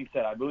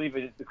said, I believe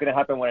it's going to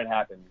happen when it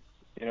happens.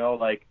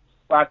 Like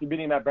after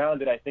beating Matt Brown,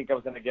 did I think I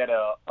was going to get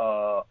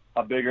a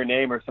bigger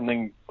name or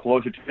something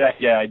closer to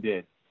that? Yeah, I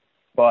did.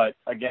 But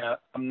again,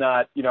 I'm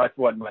not. It's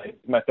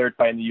my third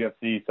fight in the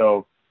UFC,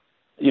 so.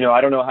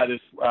 I don't know how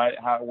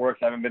it works.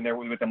 I haven't been there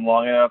with them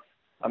long enough.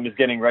 I'm just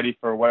getting ready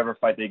for whatever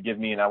fight they give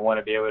me, and I want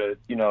to be able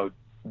to,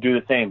 do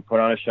the same, put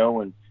on a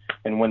show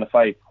and win the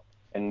fight,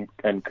 and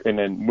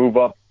then move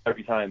up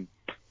every time.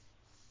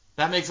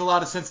 That makes a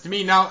lot of sense to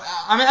me. Now,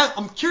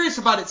 I'm curious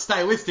about it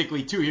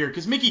stylistically too here,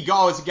 because Mickey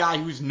Gall is a guy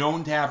who's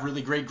known to have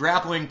really great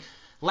grappling.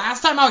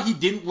 Last time out, he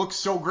didn't look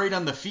so great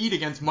on the feet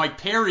against Mike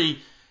Perry.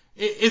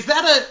 Is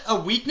that a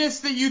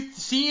weakness that you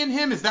see in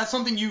him? Is that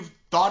something you've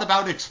thought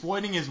about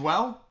exploiting as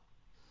well?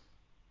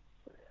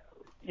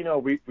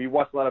 We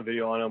watched a lot of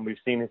video on him. We've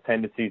seen his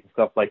tendencies and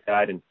stuff like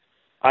that. And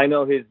I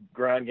know his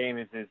ground game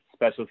is his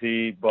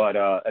specialty, but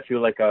I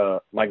feel like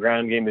my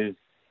ground game is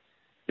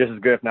just as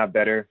good, if not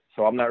better.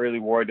 So I'm not really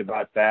worried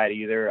about that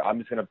either. I'm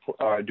just going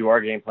to do our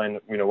game plan,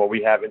 what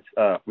we have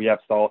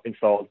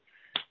installed,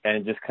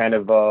 and just kind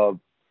of go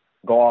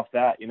off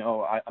that.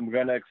 I'm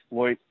going to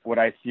exploit what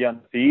I see on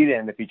the feed,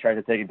 and if he tries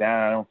to take it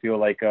down, I don't feel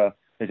like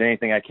there's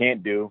anything I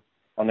can't do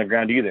on the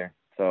ground either.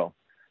 So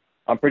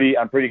I'm pretty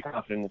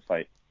confident in this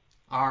fight.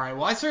 All right.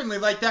 Well, I certainly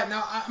like that.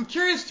 Now, I'm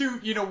curious too,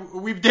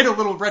 we did a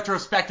little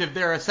retrospective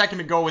there a second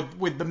ago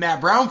with the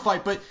Matt Brown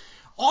fight, but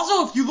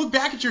also if you look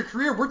back at your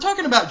career, we're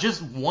talking about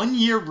just 1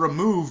 year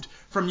removed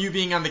from you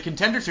being on the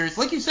Contender Series.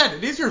 Like you said,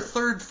 it is your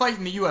third fight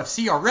in the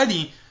UFC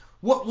already.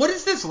 What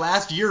has this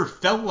last year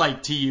felt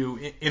like to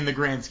you in the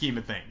grand scheme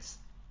of things?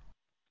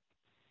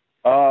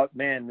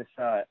 Man, this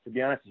to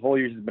be honest, this whole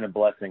year has been a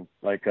blessing.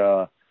 Like,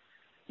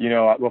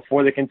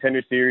 before the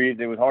Contender Series,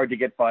 it was hard to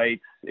get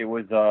fights. It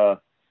was,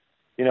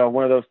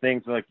 one of those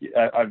things like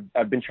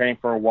I've been training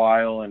for a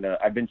while, and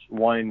I've been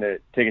wanting to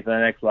take it to the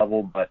next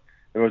level, but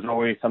there was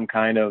always some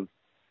kind of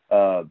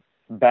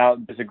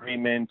bout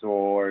disagreement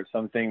or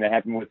something that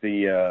happened with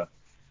the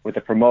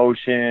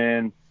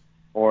promotion,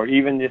 or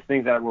even just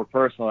things that were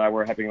personal that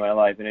were happening in my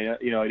life, and it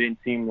didn't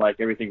seem like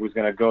everything was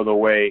going to go the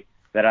way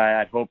that I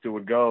had hoped it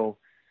would go.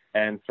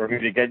 And for me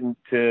to get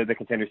into the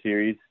Contender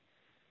Series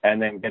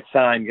and then get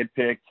signed, get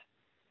picked,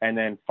 and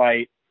then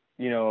fight,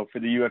 for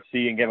the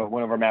UFC and get a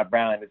win over Matt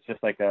Brown, it's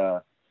just like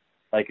a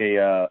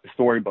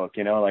storybook,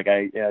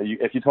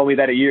 if you told me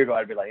that a year ago,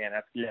 I'd be like,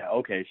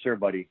 okay, sure,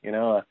 buddy.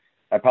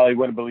 I probably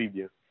wouldn't believe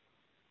you.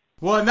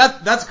 Well, and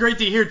that's great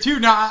to hear too.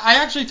 Now,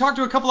 I actually talked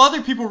to a couple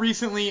other people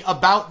recently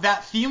about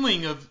that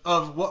feeling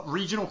of what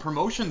regional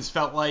promotions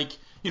felt like.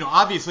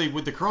 Obviously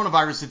with the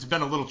coronavirus, it's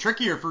been a little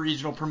trickier for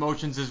regional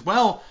promotions as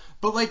well.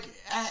 But like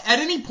at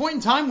any point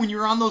in time when you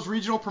were on those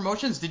regional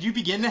promotions, did you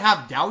begin to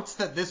have doubts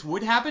that this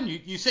would happen?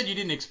 You said you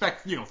didn't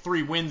expect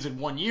 3 wins in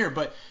 1 year,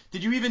 but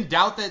did you even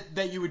doubt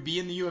that you would be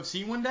in the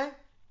UFC one day?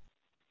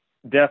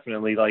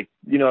 Definitely. Like,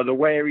 the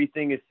way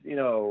everything is,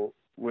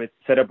 with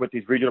set up with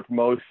these regional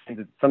promotions,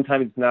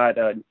 sometimes it's not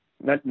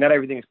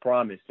everything is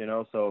promised,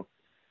 so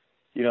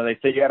they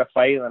say you got to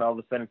fight, and then all of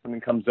a sudden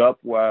something comes up,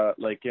 I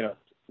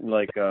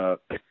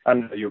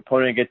don't know, your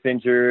opponent gets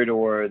injured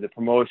or the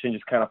promotion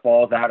just kind of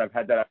falls out. I've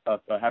had that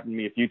happen to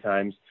me a few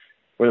times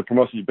where the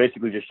promotion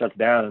basically just shuts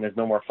down and there's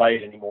no more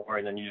fight anymore,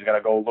 and then you just got to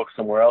go look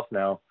somewhere else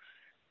now,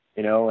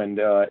 you know. And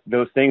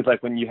those things,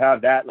 like when you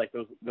have that, like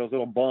those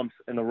little bumps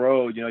in the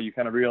road, you know, you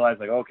kind of realize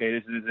like, okay,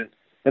 this isn't,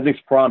 nothing's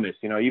promised,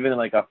 you know. Even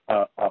like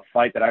a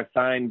fight that I've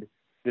signed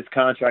this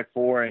contract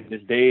for and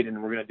this date,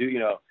 and we're gonna do, you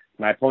know,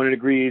 my opponent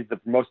agrees, the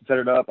promotion set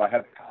it up, I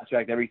have the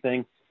contract,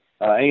 everything,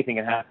 anything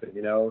can happen,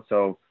 you know.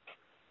 So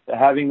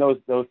having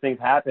those things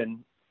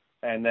happen,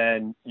 and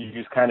then you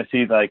just kind of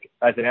see, like,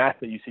 as an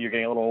athlete, you see you're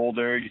getting a little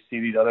older, you see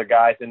these other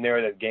guys in there,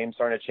 the game's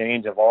starting to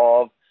change,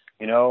 evolve,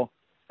 you know,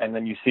 and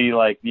then you see,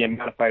 like, the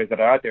amount of fighters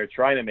that are out there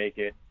trying to make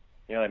it,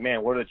 you know, like,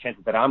 man, what are the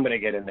chances that I'm going to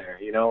get in there,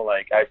 you know?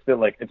 Like, I feel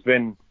like it's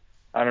been,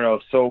 I don't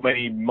know, so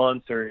many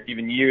months or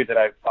even years that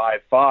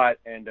I've fought,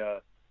 and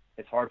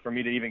it's hard for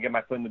me to even get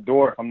my foot in the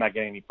door if I'm not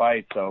getting any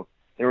fights. So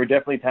there were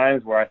definitely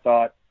times where I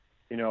thought,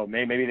 you know,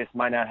 maybe this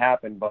might not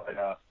happen, but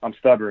I'm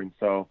stubborn,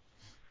 so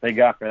thank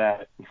God for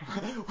that.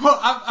 Well,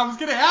 I was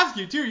going to ask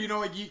you, too, you know,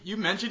 like you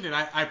mentioned it.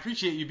 I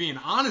appreciate you being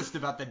honest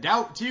about the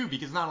doubt, too,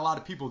 because not a lot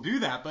of people do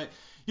that. But,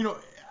 you know,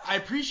 I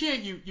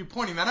appreciate you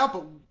pointing that out,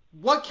 but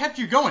what kept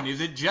you going? Is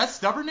it just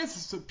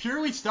stubbornness?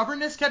 Purely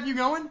stubbornness kept you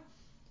going?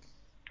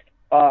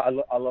 I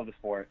love the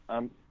sport.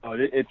 I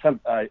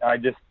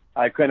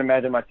couldn't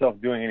imagine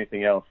myself doing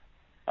anything else.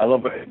 I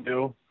love what I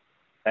do.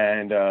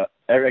 And,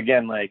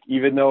 again, like,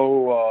 even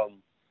though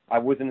I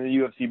wasn't in the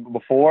UFC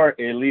before,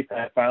 at least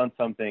I found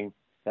something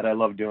that I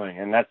love doing,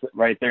 and that's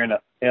right there.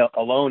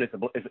 Alone,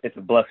 it's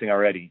a blessing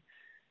already.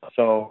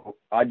 So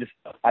I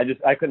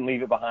couldn't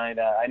leave it behind.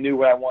 I knew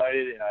what I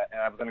wanted,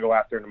 and I was gonna go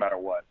after it no matter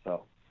what.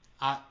 So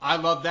I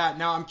love that.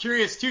 Now I'm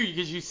curious too,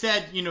 because you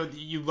said, you know,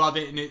 you love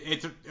it and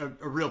it's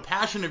a real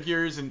passion of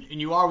yours, and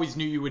you always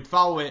knew you would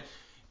follow it.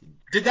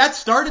 Did that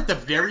start at the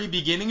very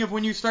beginning of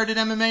when you started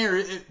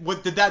MMA, or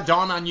did that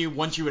dawn on you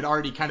once you had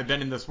already kind of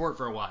been in the sport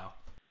for a while?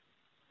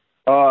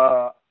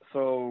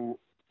 So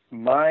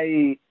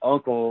my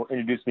uncle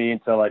introduced me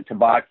to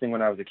boxing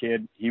when I was a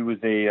kid. He was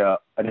an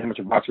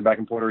amateur boxer back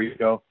in Puerto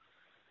Rico,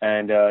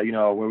 and you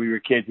know, when we were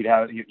kids, he'd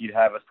have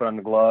us put on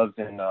the gloves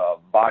and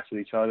box with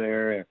each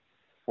other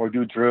or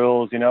do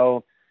drills. You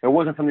know, it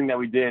wasn't something that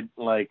we did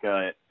like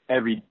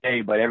every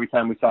day, but every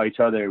time we saw each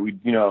other,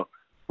 we'd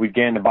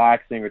get into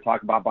boxing or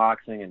talk about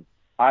boxing, and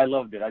I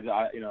loved it.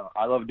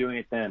 I loved doing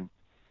it then.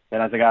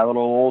 Then as I got a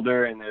little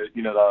older, and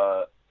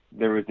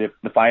there was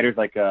the fighters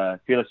like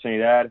Felix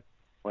Trinidad.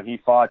 When he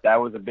fought,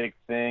 that was a big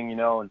thing, you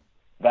know, and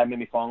that made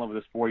me fall in love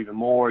with the sport even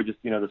more. Just,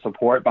 you know, the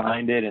support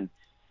behind it and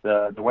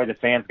the way the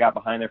fans got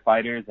behind their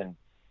fighters, and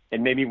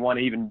it made me want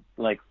to even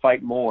like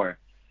fight more.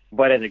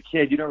 But as a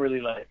kid, you don't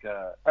really like.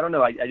 I don't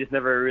know. I just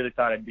never really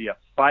thought I'd be a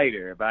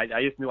fighter, but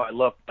I just knew I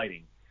loved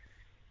fighting.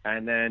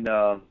 And then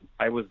I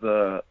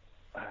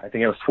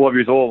think I was 12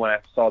 years old when I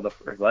saw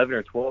 11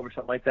 or 12 or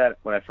something like that,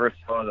 when I first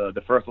saw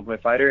the first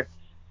Ultimate Fighter.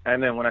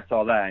 And then when I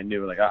saw that, I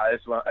knew, like,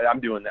 I'm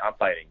doing that. I'm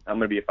fighting. I'm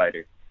going to be a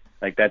fighter.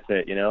 Like, that's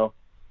it, you know?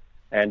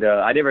 And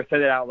I never said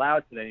it out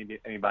loud to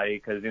anybody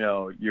because, you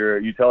know,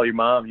 you tell your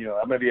mom, you know,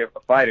 I'm going to be a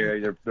fighter.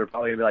 They're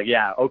probably going to be like,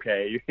 yeah,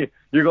 okay,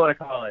 you're going to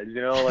college,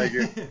 you know, like,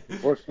 you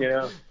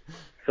know?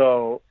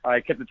 So I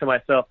kept it to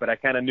myself, but I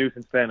kind of knew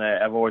since then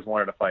I've always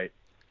wanted to fight.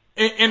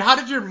 And how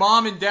did your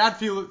mom and dad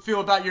feel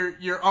about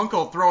your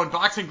uncle throwing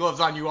boxing gloves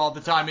on you all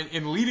the time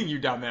and leading you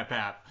down that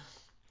path?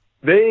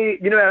 They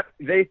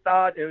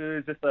thought it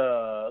was just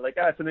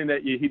something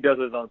that he does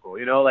with his uncle,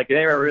 you know, like they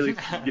never really,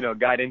 you know,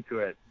 got into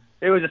it.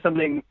 It was just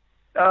something,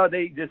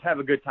 they just have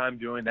a good time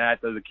doing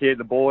that.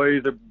 The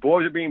boys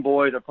are being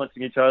boys, are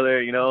punching each other,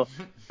 you know,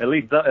 at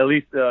least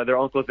their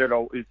uncle's there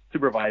to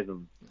supervise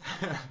them.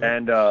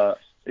 And,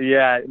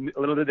 yeah,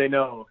 little did they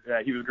know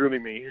that he was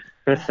grooming me.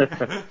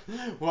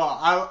 Well,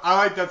 I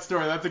like that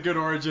story. That's a good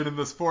origin in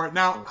the sport.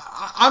 Now,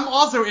 I'm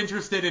also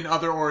interested in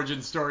other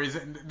origin stories,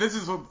 and this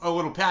is a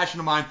little passion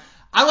of mine.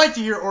 I like to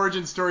hear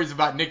origin stories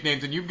about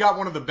nicknames, and you've got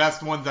one of the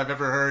best ones I've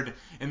ever heard,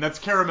 and that's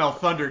Caramel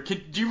Thunder.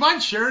 Do you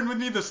mind sharing with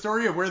me the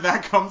story of where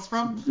that comes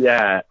from?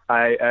 Yeah,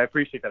 I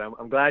appreciate that.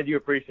 I'm glad you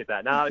appreciate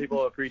that. Not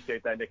people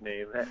appreciate that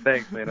nickname.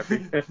 Thanks, man. I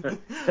appreciate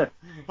it.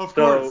 Of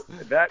course.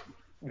 So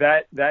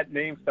that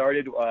name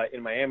started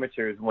in my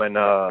amateurs when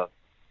I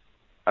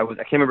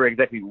can't remember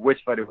exactly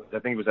which fight it was. I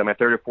think it was my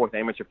third or fourth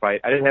amateur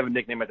fight. I didn't have a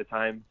nickname at the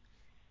time,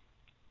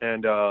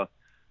 and I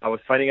was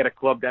fighting at a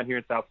club down here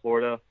in South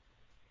Florida,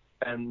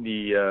 and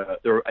the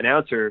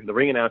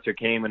ring announcer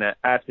came and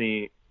asked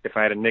me if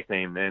I had a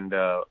nickname, and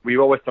we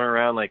always throw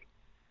around like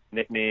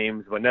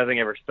nicknames, but nothing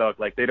ever stuck.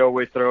 Like they'd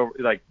always throw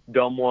like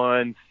dumb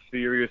ones,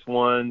 serious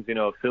ones, you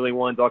know, silly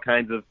ones, all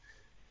kinds of,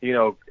 you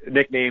know,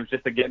 nicknames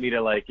just to get me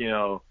to, like, you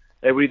know,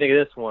 hey, what do you think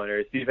of this one?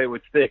 Or see if it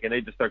would stick. And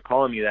they just start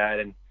calling me that,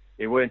 and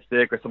it wouldn't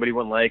stick, or somebody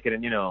wouldn't like it,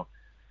 and, you know,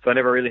 so I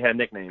never really had a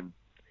nickname.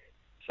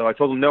 So I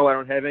told them, no, I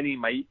don't have any.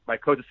 My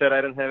coach said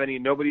I don't have any.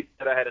 Nobody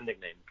said I had a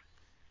nickname.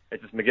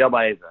 It's just Miguel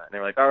Baeza. And they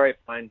were like, all right,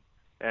 fine.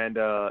 And,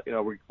 you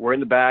know, we're in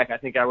the back. I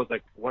think I was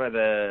like one of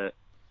the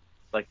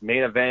like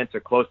main events or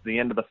close to the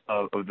end of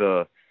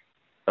the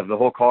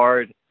whole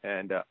card.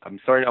 And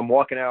I'm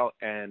walking out,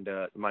 and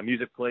my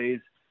music plays.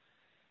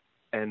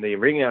 and the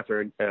ring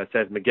announcer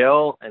says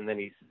Miguel, and then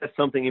he says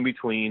something in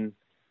between,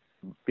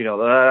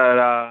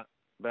 Baeza.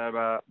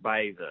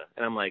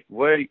 And I'm like,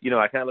 what?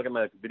 I kind of look at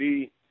my, did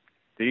he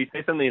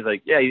say something? He's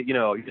like, yeah, you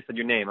just said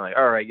your name. I'm like,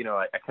 all right,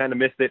 I kind of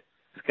missed it.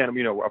 Just kind of,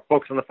 I'll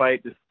focus on the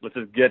fight. Let's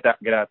just get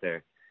out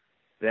there.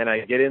 Then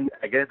I get in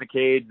the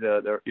cage.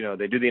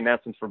 They do the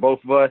announcements for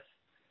both of us.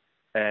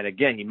 And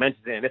again, he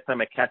mentions it, and this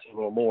time I catch it a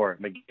little more.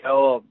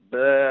 Miguel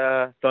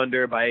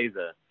Thunder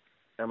Baeza.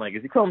 I'm like,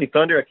 is he calling me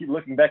Thunder? I keep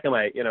looking back at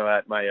my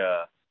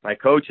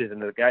coaches and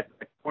the guys in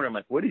the corner. I'm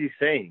like, what is he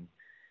saying?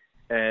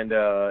 And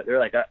they're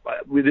like,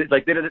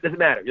 it doesn't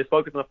matter. Just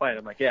focus on the fight.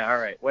 I'm like, yeah, all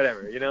right,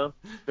 whatever,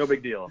 no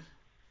big deal.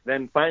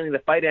 Then finally the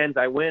fight ends.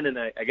 I win, and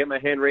I get my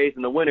hand raised,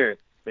 and the winner,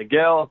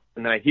 Miguel,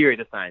 and then I hear it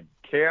this time,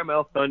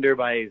 Caramel Thunder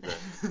Baeza.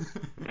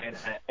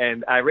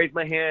 and I raise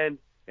my hand.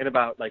 And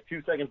about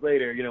 2 seconds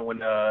later, when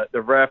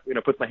the ref,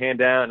 puts my hand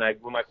down, and I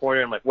go in my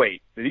corner, I'm like,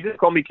 wait, did he just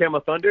call me Caramel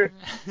Thunder?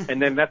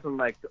 And then that's when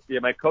my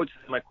coach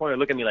in my corner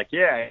look at me like,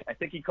 yeah, I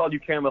think he called you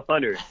Caramel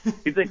Thunder.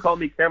 He didn't call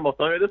me Caramel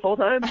Thunder this whole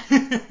time.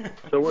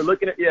 So we're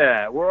looking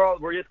at,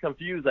 we're just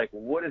confused, like,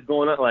 what is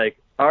going on?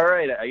 Like, all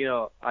right,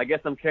 I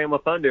guess I'm Caramel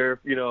Thunder,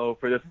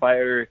 for this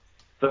fighter.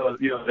 So,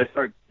 they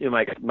start,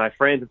 my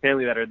friends and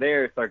family that are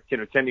there start,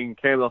 chanting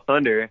Caramel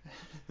Thunder.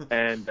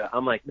 And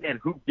I'm like, man,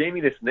 who gave me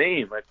this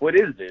name? Like, what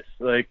is this?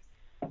 Like,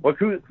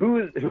 who's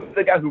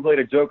the guy who played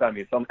a joke on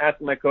me? So I'm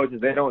asking my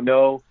coaches. They don't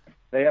know.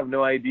 They have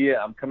no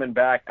idea. I'm coming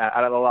back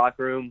out of the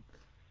locker room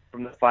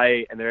from the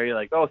fight, and they're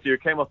like, oh, so you're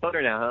Caramel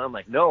Thunder now, huh? I'm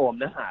like, no, I'm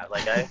not.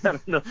 Like, I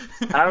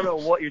don't know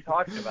what you're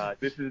talking about.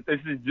 This is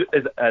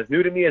as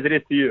new to me as it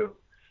is to you.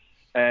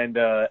 And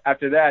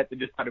after that, they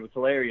just thought it was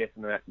hilarious,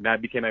 and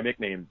that became my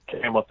nickname,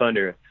 Caramel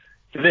Thunder.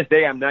 To this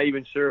day, I'm not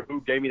even sure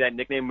who gave me that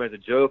nickname as a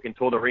joke and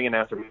told the ring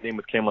announcer my name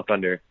was Caramel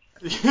Thunder.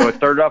 So it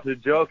started off as a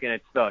joke, and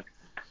it stuck.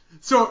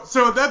 So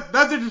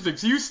that's interesting.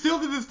 So you still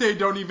to this day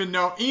don't even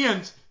know.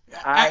 And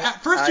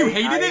at first you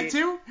hated it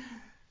too?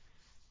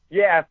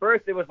 Yeah, at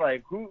first it was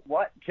like,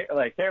 what?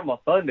 Like,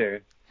 Caramel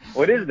Thunder?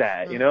 What is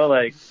that?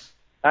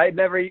 I'd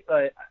never, and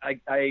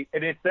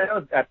it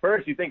sounds, at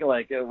first you think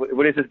like,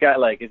 what is this guy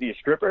like? Is he a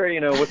stripper?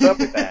 What's up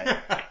with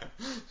that?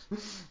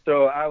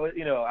 So I was,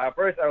 at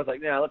first I was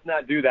like, nah, let's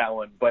not do that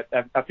one. But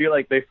I feel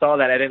like they saw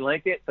that I didn't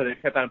like it, so they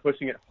kept on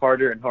pushing it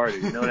harder and harder.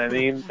 You know what I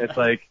mean? It's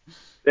like,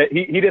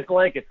 he didn't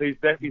like it, so he's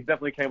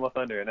definitely Caramel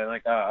Thunder. And then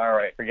like, oh, all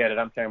right, forget it,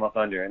 I'm Caramel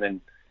Thunder. And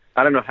then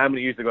I don't know how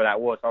many years ago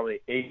that was,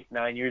 probably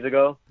 8-9 years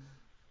ago.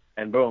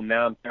 And boom,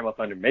 now I'm Caramel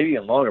Thunder. Maybe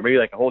even longer, maybe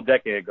like a whole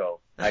decade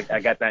ago.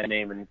 I got that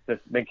name, and it's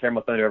just been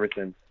Caramel Thunder ever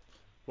since.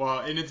 Well,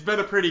 and it's been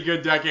a pretty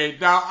good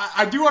decade. Now,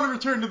 I do want to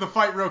return to the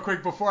fight real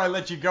quick before I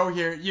let you go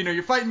here.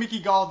 You're fighting Mickey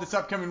Gall this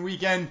upcoming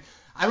weekend.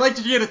 I like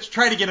to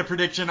try to get a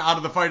prediction out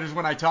of the fighters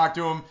when I talk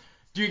to them.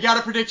 Do you got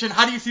a prediction?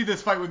 How do you see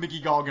this fight with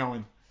Mickey Gall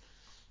going?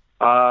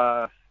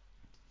 I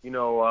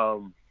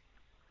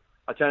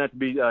try not to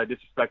be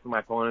disrespectful to my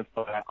opponents,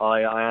 but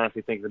I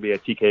honestly think it'll be a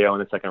TKO in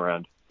the second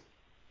round.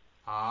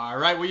 All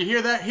right, well, you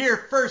hear that here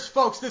first,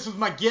 folks. This was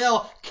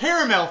Miguel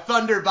Caramel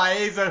Thunder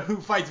Baeza, who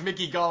fights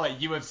Mickey Gall at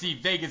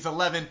UFC Vegas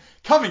 11,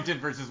 Covington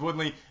versus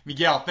Woodley.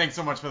 Miguel, thanks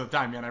so much for the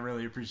time, man. I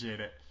really appreciate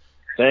it.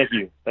 Thank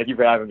you. Thank you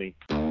for having me.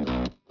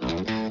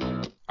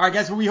 All right,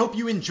 guys, well, we hope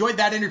you enjoyed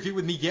that interview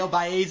with Miguel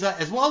Baeza,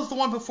 as well as the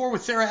one before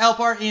with Sarah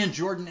Alpar and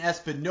Jordan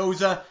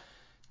Espinoza.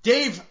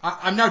 Dave,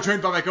 I'm now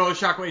joined by my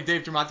co-host, Shockwave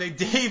Dave Tremonte.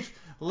 Dave,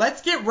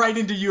 let's get right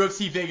into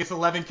UFC Vegas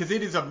 11, because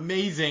it is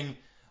amazing.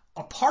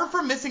 Apart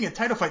from missing a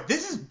title fight,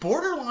 this is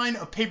borderline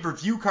a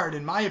pay-per-view card,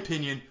 in my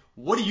opinion.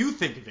 What do you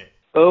think of it?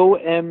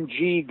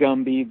 OMG,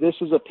 Gumby. This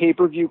is a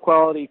pay-per-view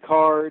quality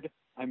card.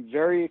 I'm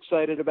very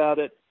excited about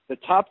it. The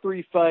top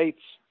 3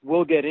 fights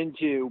we'll get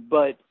into,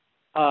 but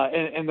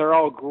and they're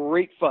all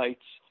great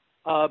fights.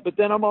 But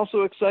then I'm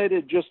also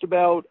excited just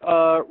about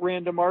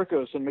Randa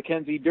Marcos and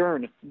Mackenzie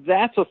Dern.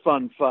 That's a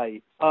fun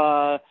fight.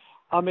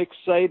 I'm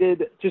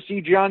excited to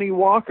see Johnny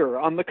Walker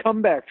on the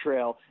comeback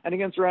trail and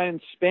against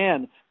Ryan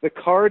Spann. The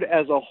card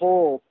as a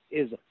whole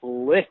is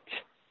lit,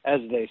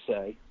 as they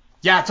say.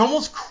 Yeah, it's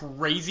almost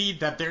crazy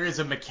that there is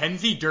a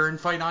Mackenzie Dern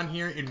fight on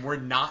here and we're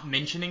not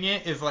mentioning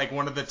it as like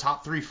one of the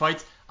top 3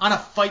 fights on a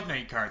fight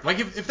night card. Like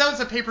if that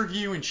was a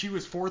pay-per-view and she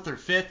was 4th or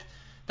 5th,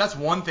 that's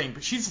one thing.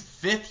 But she's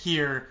 5th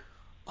here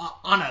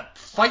on a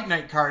fight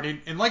night card.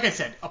 And like I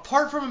said,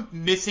 apart from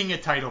missing a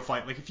title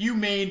fight, like if you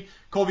made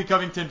Colby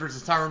Covington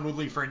versus Tyron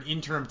Woodley for an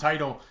interim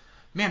title,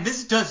 man,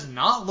 this does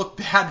not look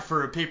bad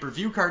for a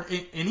pay-per-view card.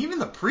 And even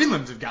the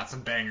prelims have got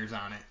some bangers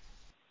on it.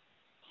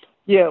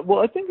 Yeah, well,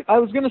 I think I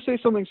was going to say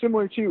something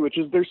similar too, which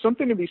is there's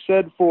something to be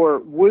said for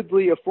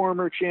Woodley, a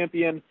former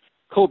champion,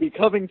 Colby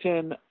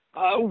Covington,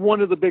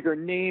 one of the bigger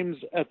names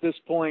at this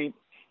point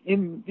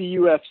in the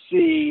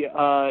UFC.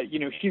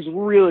 He's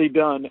really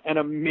done an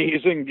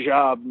amazing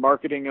job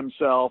marketing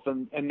himself,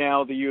 and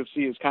now the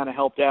UFC has kind of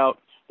helped out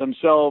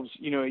themselves,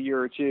 a year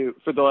or two,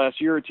 for the last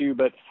year or two.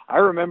 But I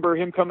remember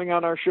him coming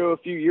on our show a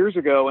few years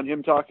ago and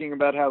him talking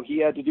about how he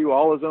had to do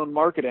all his own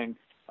marketing.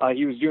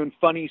 He was doing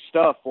funny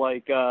stuff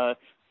like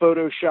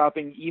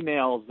photoshopping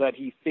emails that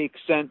he fake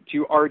sent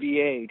to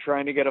RDA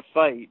trying to get a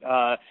fight?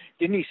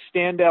 Didn't he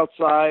stand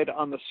outside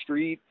on the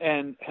street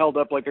and held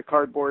up like a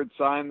cardboard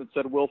sign that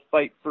said, "We'll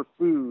fight for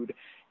food"?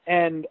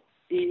 And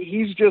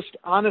he's just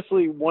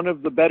honestly one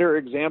of the better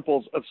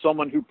examples of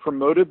someone who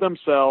promoted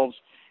themselves.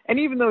 And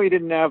even though he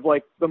didn't have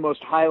like the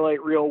most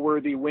highlight reel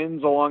worthy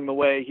wins along the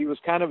way, he was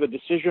kind of a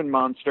decision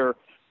monster,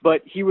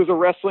 but he was a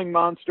wrestling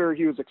monster.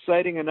 He was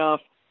exciting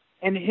enough.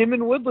 And him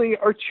and Woodley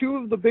are two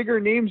of the bigger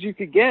names you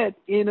could get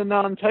in a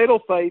non-title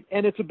fight.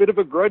 And it's a bit of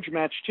a grudge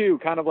match too,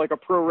 kind of like a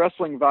pro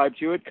wrestling vibe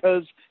to it,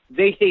 because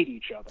they hate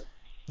each other.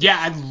 Yeah,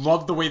 I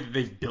love the way that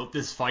they've built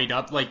this fight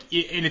up. Like,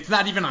 and it's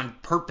not even on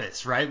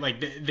purpose, right? Like,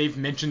 they've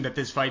mentioned that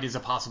this fight is a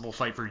possible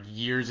fight for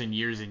years and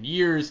years and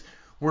years.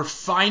 We're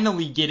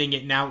finally getting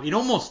it now. It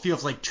almost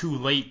feels like too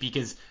late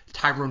because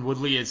Tyron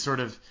Woodley is sort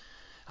of,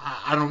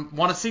 I don't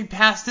want to say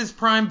past his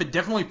prime, but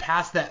definitely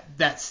past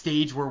that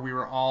stage where we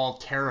were all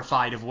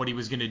terrified of what he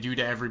was going to do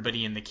to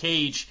everybody in the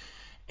cage.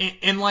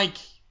 And like,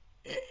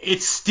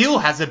 it still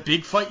has a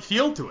big fight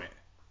feel to it.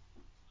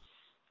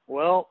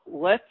 Well,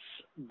 let's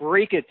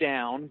break it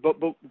down, but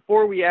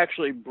before we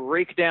actually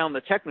break down the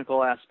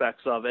technical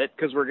aspects of it,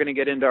 because we're going to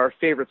get into our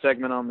favorite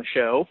segment on the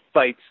show,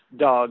 fights,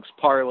 dogs,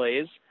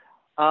 parlays,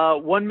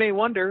 one may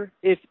wonder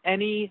if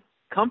any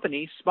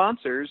company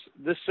sponsors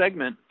this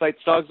segment,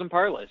 Fights, Dogs, and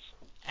Parlays.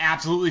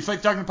 Absolutely.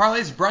 Fights, Dogs, and Parlays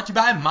is brought to you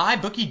by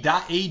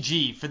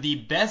MyBookie.ag. For the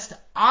best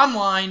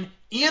online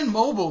and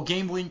mobile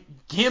gambling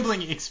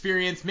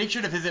experience, make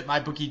sure to visit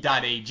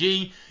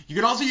MyBookie.ag. You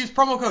can also use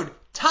promo code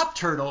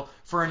TOPTURTLE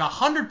for an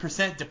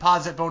 100%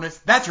 deposit bonus.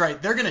 That's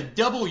right, they're going to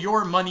double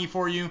your money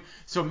for you.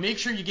 So make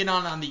sure you get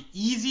on the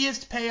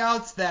easiest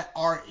payouts that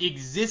are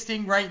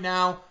existing right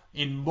now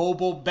in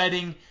mobile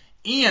betting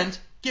and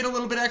get a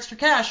little bit extra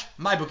cash.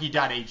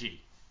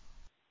 MyBookie.ag.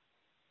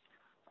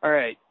 All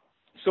right,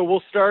 so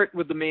we'll start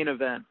with the main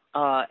event,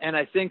 and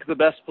I think the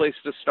best place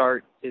to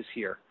start is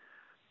here.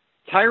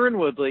 Tyron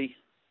Woodley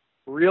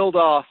reeled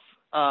off,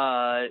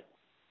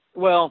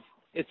 well,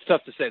 it's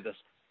tough to say this.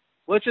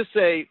 Let's just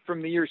say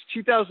from the years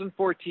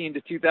 2014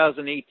 to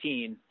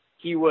 2018,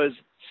 he was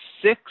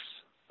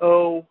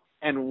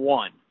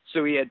 6-0-1.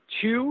 So he had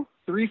 2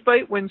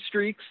 3-fight win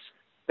streaks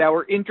that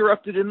were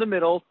interrupted in the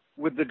middle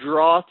with the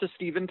draw to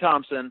Stephen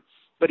Thompson,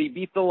 but he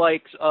beat the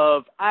likes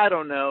of, I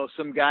don't know,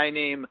 some guy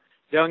named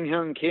Dong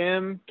Hyun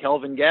Kim,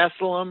 Kelvin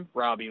Gastelum,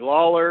 Robbie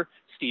Lawler,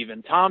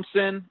 Stephen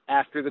Thompson.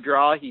 After the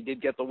draw, he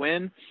did get the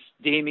win.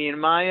 Damian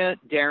Maia,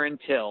 Darren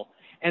Till.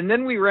 And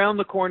then we round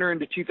the corner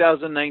into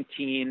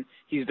 2019.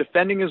 He's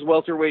defending his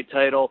welterweight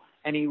title,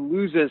 and he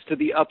loses to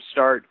the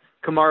upstart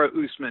Kamaru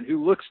Usman,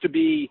 who looks to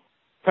be,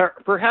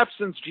 perhaps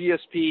since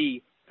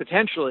GSP,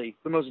 potentially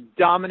the most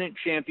dominant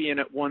champion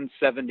at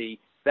 170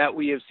 that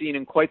we have seen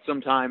in quite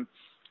some time.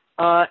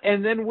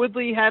 And then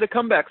Woodley had a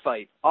comeback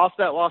fight off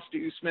that loss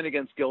to Usman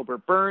against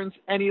Gilbert Burns,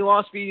 and he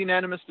lost via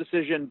unanimous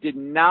decision. Did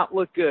not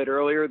look good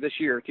earlier this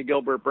year to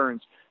Gilbert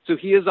Burns. So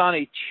he is on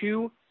a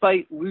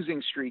 2-fight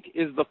losing streak,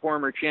 is the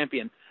former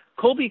champion.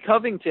 Colby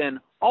Covington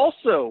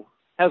also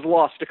has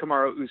lost to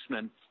Kamaru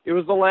Usman. It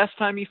was the last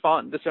time he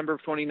fought in December of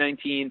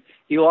 2019.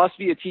 He lost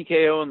via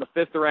TKO in the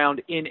 5th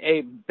round in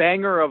a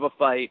banger of a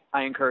fight.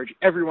 I encourage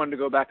everyone to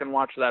go back and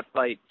watch that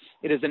fight.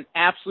 It is an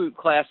absolute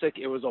classic.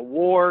 It was a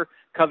war.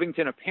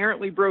 Covington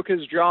apparently broke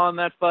his jaw in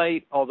that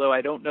fight, although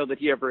I don't know that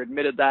he ever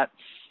admitted that.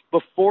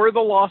 Before the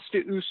loss to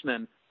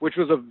Usman, which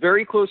was a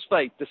very close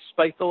fight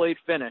despite the late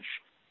finish,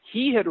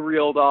 he had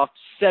reeled off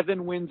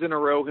 7 wins in a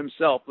row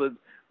himself, with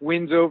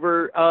wins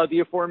over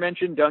the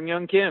aforementioned Dong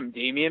Hyun Kim,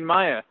 Damian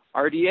Maia,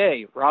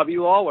 RDA, Robbie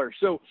Lawler.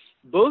 So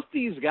both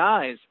these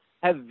guys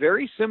have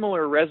very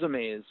similar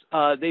resumes.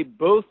 They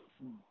both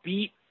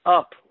beat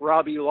up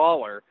Robbie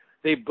Lawler.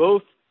 They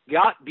both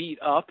got beat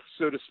up,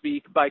 so to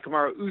speak, by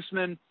Kamaru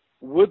Usman.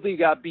 Woodley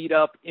got beat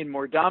up in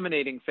more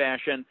dominating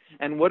fashion.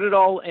 And what it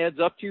all adds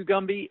up to,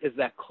 Gumby, is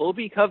that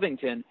Colby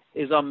Covington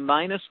is a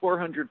minus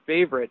 400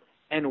 favorite,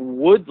 and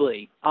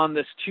Woodley, on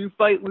this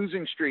 2-fight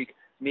losing streak,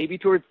 maybe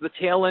towards the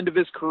tail end of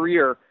his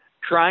career,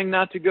 trying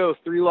not to go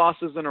 3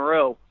 losses in a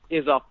row,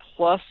 is a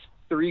plus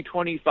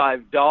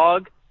 325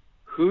 dog.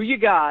 Who you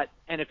got?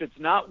 And if it's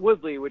not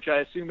Woodley, which I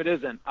assume it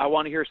isn't, I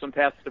want to hear some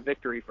paths to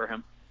victory for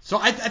him. So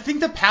I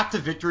think the path to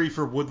victory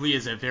for Woodley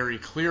is a very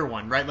clear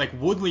one, right? Like,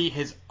 Woodley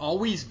has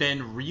always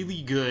been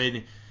really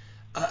good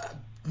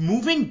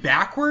moving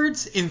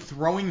backwards and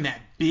throwing that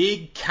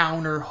big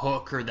counter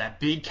hook or that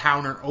big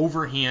counter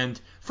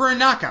overhand for a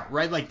knockout,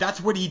 right? Like,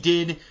 that's what he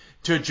did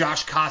to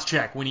Josh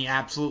Koscheck when he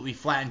absolutely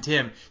flattened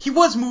him. He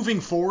was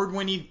moving forward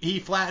when he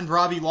flattened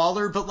Robbie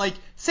Lawler, but, like,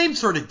 same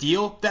sort of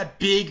deal. That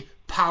big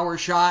power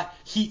shot,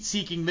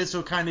 heat-seeking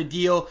missile kind of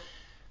deal.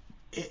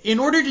 In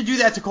order to do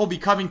that to Colby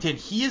Covington,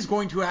 he is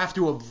going to have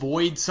to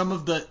avoid some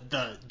of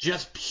the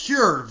just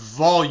pure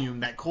volume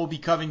that Colby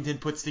Covington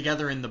puts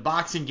together in the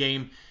boxing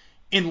game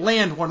and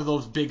land one of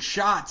those big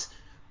shots.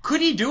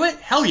 Could he do it?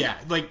 Hell yeah.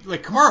 Like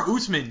Kamaru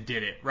Usman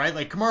did it, right?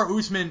 Like, Kamaru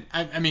Usman,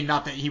 I mean,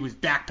 not that he was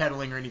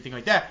backpedaling or anything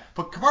like that,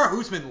 but Kamaru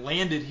Usman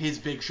landed his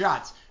big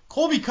shots.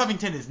 Colby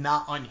Covington is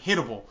not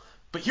unhittable.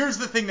 But here's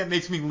the thing that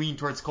makes me lean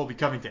towards Colby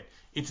Covington.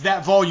 It's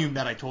that volume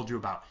that I told you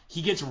about.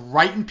 He gets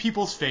right in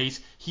people's face.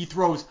 He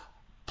throws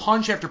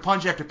punch after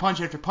punch after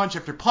punch after punch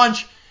after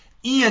punch,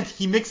 and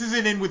he mixes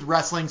it in with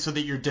wrestling so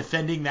that you're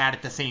defending that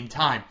at the same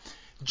time.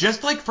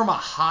 Just like from a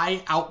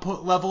high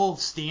output level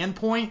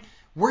standpoint,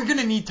 we're going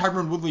to need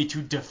Tyron Woodley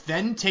to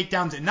defend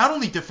takedowns, and not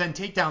only defend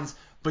takedowns,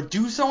 but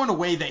do so in a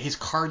way that his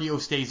cardio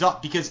stays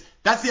up, because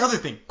that's the other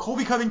thing.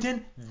 Colby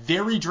Covington,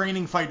 very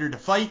draining fighter to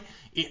fight.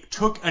 It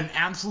took an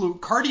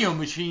absolute cardio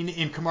machine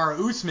in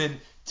Kamaru Usman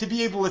to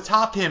be able to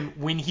top him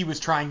when he was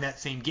trying that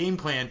same game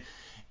plan.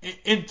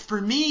 And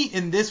for me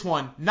in this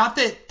one, not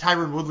that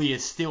Tyron Woodley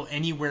is still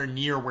anywhere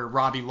near where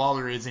Robbie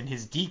Lawler is in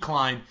his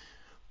decline,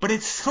 but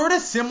it's sort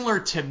of similar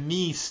to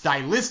me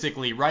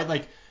stylistically, right?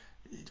 Like,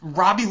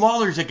 Robbie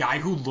Lawler's a guy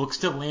who looks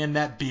to land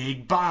that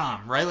big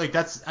bomb, right? Like,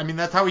 that's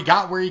how he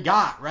got where he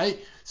got, right?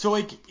 So,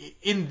 like,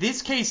 in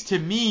this case, to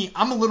me,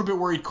 I'm a little bit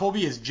worried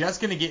Colby is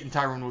just going to get in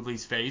Tyron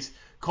Woodley's face.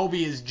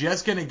 Colby is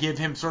just going to give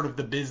him sort of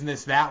the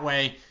business that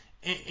way.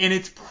 And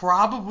it's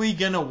probably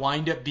going to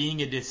wind up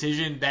being a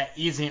decision that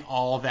isn't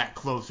all that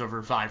close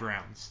over 5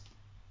 rounds.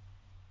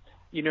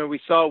 You know,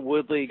 we saw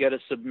Woodley get a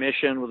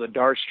submission with a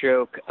Darce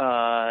choke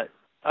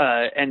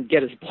and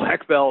get his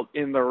black belt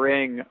in the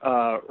ring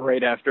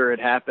right after it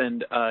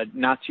happened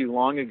not too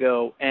long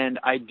ago. And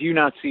I do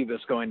not see this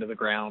going to the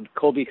ground.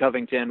 Colby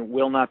Covington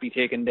will not be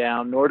taken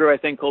down, nor do I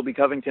think Colby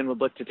Covington would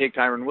look to take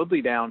Tyron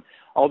Woodley down.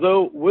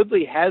 Although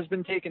Woodley has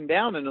been taken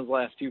down in his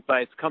last 2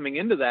 fights, coming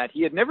into that,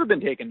 he had never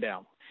been taken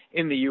down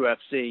in the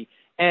UFC.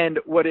 And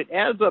what it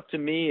adds up to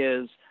me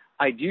is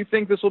I do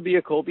think this will be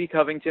a Colby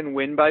Covington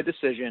win by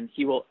decision.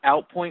 He will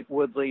outpoint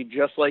Woodley,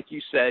 just like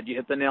you said. You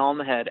hit the nail on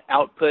the head.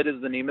 Output is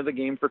the name of the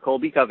game for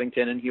Colby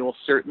Covington, and he will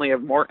certainly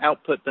have more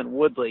output than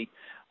Woodley.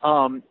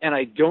 And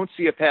I don't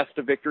see a path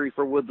to victory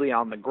for Woodley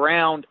on the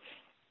ground.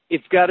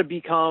 It's got to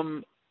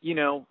become, you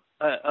know,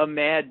 a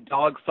mad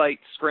dogfight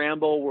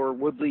scramble where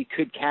Woodley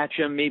could catch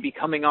him, maybe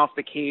coming off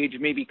the cage,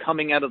 maybe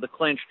coming out of the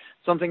clinch,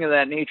 something of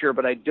that nature.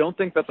 But I don't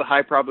think that's a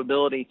high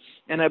probability.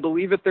 And I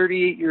believe at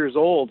 38 years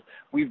old,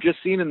 we've just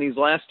seen in these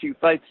last 2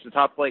 fights, the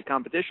top flight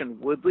competition,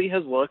 Woodley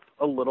has looked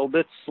a little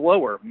bit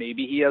slower.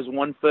 Maybe he has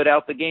 1 foot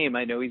out the game.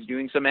 I know he's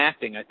doing some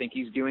acting. I think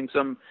he's doing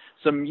some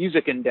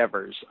music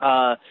endeavors.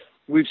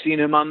 We've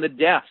seen him on the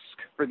desk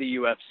for the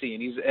UFC,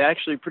 and he's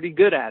actually pretty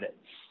good at it.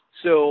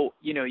 So,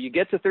 you know, you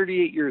get to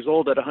 38 years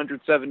old at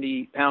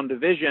 170-pound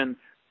division,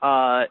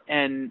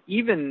 and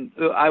even,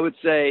 I would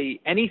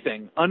say,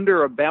 anything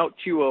under about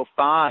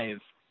 205,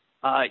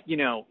 you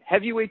know,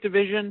 heavyweight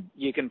division,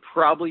 you can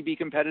probably be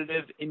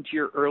competitive into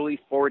your early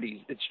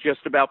 40s. It's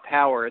just about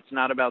power. It's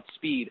not about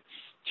speed.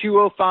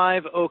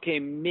 205, okay,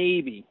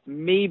 maybe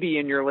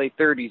in your late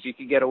 30s you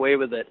could get away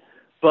with it.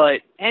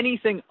 But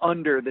anything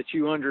under the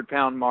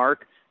 200-pound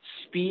mark,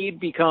 speed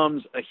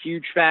becomes a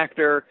huge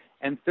factor.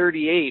 And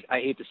 38, I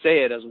hate to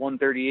say it, as one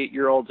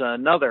 38-year-old to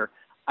another,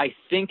 I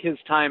think his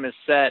time is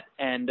set,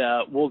 and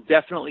we'll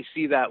definitely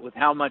see that with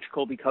how much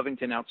Colby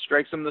Covington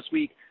outstrikes him this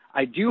week.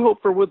 I do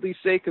hope for Woodley's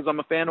sake, because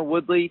I'm a fan of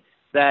Woodley,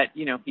 that,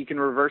 you know, he can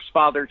reverse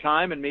father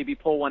time and maybe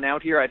pull one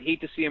out here. I'd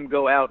hate to see him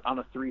go out on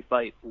a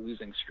 3-fight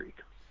losing streak.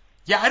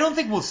 Yeah, I don't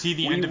think we'll see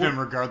the end of him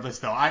regardless,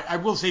 though. I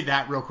will say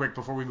that real quick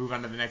before we move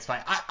on to the next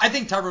fight. I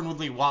think Tyron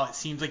Woodley, while it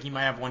seems like he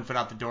might have 1 foot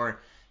out the door,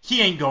 he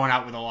ain't going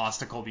out with a loss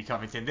to Colby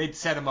Covington. They'd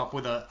set him up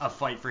with a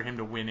fight for him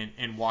to win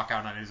and walk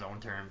out on his own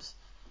terms.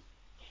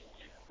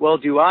 Well,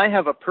 do I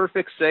have a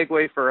perfect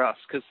segue for us?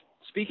 Because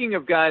speaking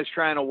of guys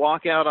trying to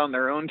walk out on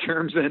their own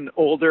terms and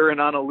older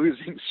and on a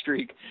losing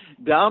streak,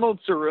 Donald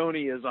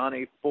Cerrone is on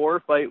a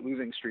 4-fight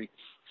losing streak.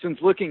 Since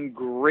looking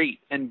great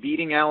and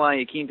beating Al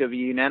Iaquinta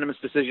via unanimous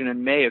decision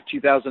in May of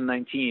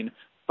 2019,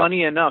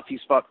 funny enough, he's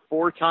fought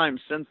 4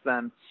 times since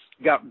then,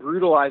 got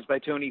brutalized by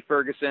Tony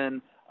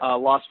Ferguson,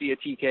 lost via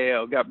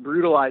TKO, got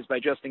brutalized by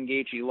Justin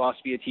Gaethje, lost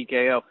via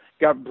TKO,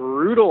 got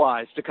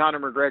brutalized to Conor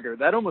McGregor.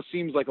 That almost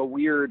seems like a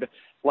weird,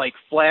 like,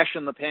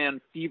 flash-in-the-pan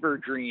fever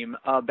dream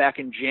back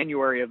in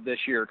January of this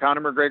year.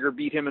 Conor McGregor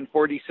beat him in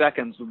 40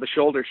 seconds with the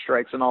shoulder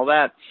strikes and all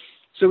that.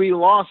 So he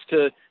lost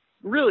to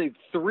really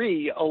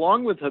 3,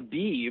 along with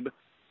Khabib.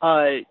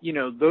 You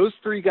know, those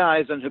 3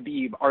 guys and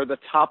Khabib are the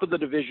top of the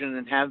division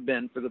and have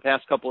been for the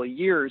past couple of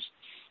years.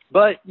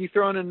 But you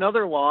throw in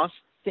another loss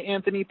to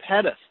Anthony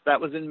Pettis. That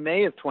was in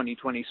May of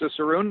 2020. So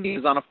Cerrone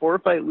is on a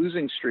 4-fight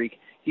losing streak.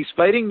 He's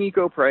fighting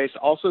Nico Price,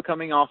 also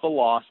coming off a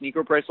loss.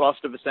 Nico Price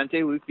lost to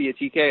Vicente Luque via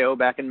TKO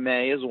back in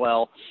May as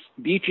well.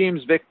 Beat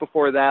James Vick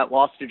before that,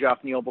 lost to Geoff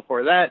Neal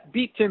before that,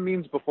 beat Tim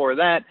Means before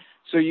that.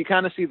 So you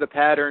kind of see the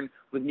pattern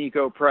with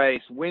Nico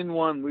Price. Win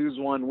 1, lose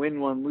 1, win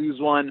 1,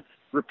 lose 1,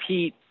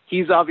 repeat.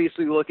 He's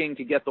obviously looking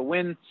to get the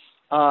win.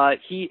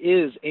 He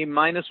is a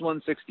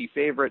 -160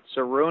 favorite.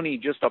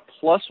 Cerrone just a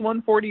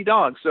 +140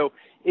 dog. So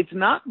it's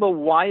not the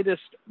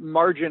widest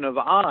margin of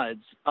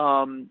odds.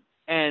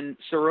 And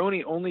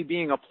Cerrone only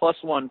being a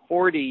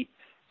 +140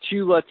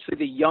 to, let's say,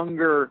 the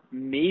younger,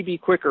 maybe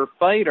quicker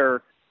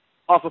fighter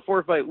off a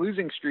 4-fight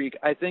losing streak,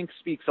 I think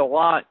speaks a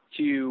lot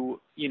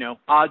to, you know,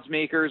 odds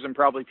makers and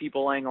probably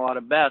people laying a lot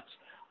of bets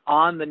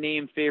on the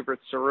name favorite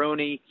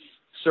Cerrone.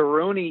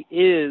 Cerrone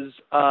is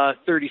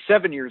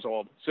 37 years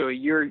old, so a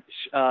year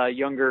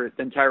younger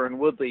than Tyron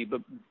Woodley,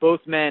 but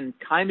both men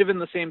kind of in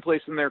the same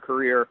place in their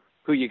career.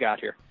 Who you got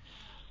here?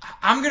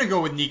 I'm going to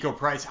go with Nico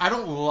Price. I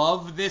don't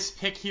love this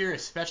pick here,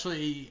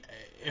 especially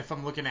if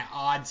I'm looking at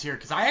odds here,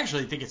 because I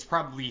actually think it's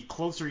probably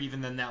closer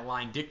even than that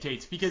line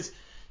dictates, because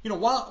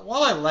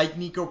while I like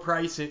Nico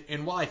Price,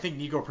 and while I think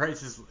Nico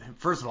Price is,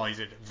 first of all, he's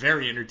a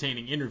very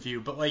entertaining interview,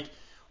 but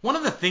one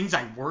of the things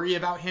I worry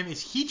about him is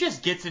he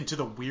just gets into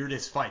the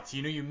weirdest fights.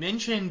 You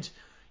mentioned,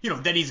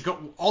 that he's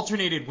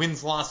alternated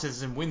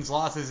wins-losses, and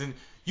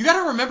you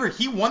got to remember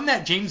he won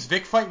that James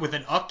Vick fight with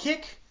an up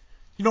kick.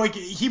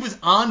 He was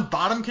on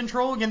bottom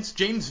control against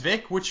James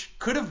Vick, which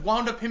could have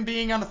wound up him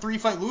being on a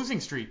 3-fight losing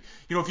streak.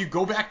 If you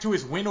go back to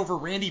his win over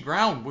Randy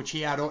Brown, which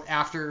he had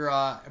after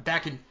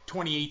back in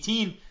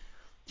 2018,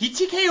 he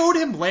TKO'd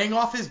him laying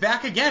off his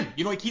back again.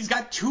 He's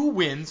got 2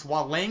 wins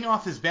while laying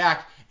off his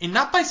back, and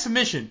not by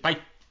submission, by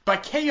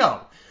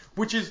KO,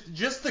 which is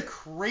just the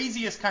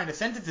craziest kind of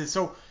sentences.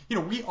 So,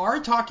 we are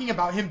talking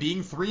about him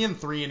being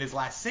 3-3 in his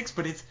last 6,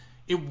 but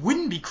it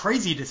wouldn't be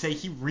crazy to say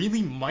he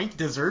really might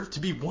deserve to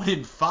be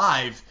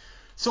 1-5.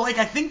 So, I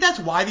think that's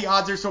why the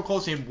odds are so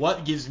close, and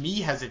what gives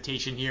me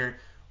hesitation here.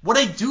 What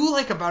I do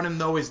like about him,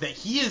 though, is that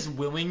he is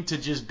willing to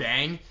just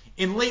bang,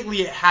 and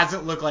lately it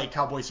hasn't looked like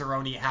Cowboy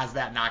Cerrone has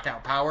that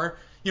knockout power.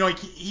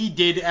 He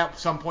did at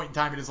some point in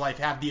time in his life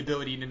have the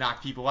ability to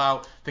knock people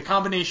out. The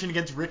combination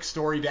against Rick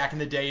Story back in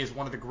the day is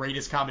one of the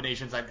greatest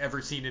combinations I've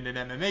ever seen in an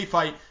MMA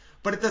fight.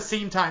 But at the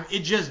same time, it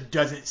just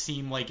doesn't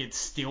seem like it's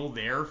still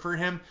there for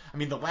him. I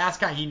mean, the last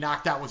guy he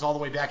knocked out was all the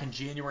way back in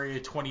January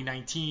of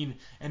 2019,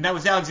 and that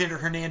was Alexander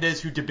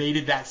Hernandez, who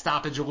debated that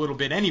stoppage a little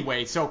bit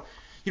anyway. So,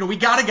 we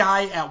got a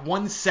guy at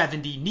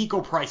 170,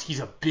 Nico Price. He's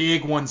a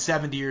big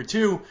 170er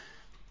too,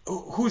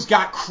 who's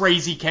got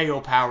crazy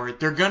KO power.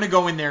 They're going to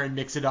go in there and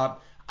mix it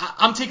up.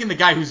 I'm taking the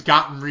guy who's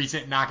gotten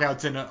recent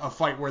knockouts in a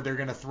fight where they're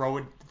going to throw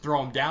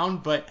him down.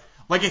 But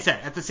like I said,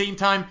 at the same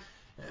time,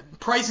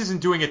 Price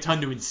isn't doing a ton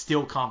to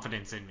instill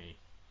confidence in me.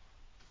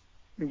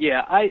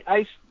 Yeah,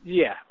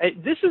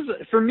 this is,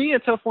 for me, a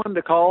tough one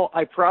to call.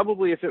 I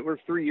probably, if it were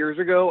 3 years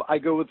ago, I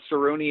go with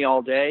Cerrone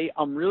all day.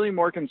 I'm really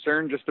more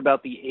concerned just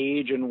about the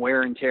age and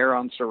wear and tear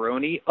on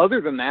Cerrone.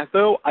 Other than that,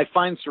 though, I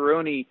find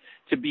Cerrone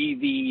to be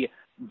the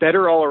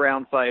better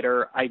all-around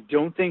fighter. I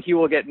don't think he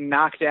will get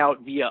knocked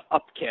out via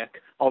up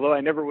kick, although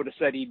I never would have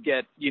said he'd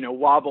get,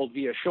 wobbled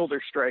via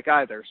shoulder strike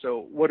either.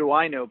 So what do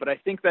I know? But I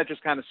think that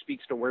just kind of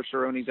speaks to where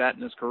Cerrone's at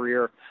in his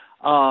career.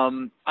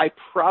 I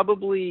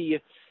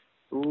probably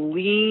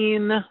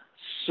lean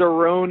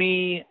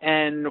Cerrone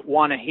and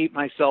want to hate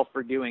myself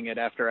for doing it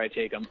after I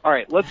take him. All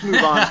right, let's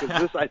move on, because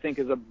this, I think,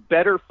 is a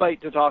better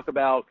fight to talk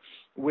about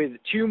with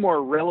 2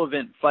 more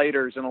relevant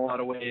fighters in a lot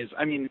of ways.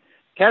 I mean,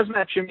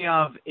 Khamzat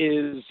Chimaev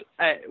is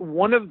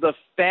one of the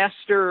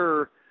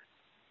faster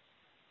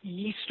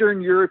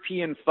Eastern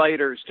European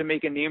fighters to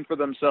make a name for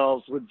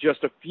themselves with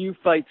just a few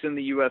fights in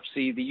the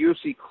UFC. The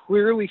UFC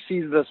clearly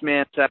sees this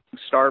man as having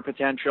star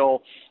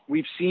potential.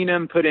 We've seen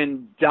him put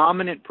in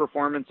dominant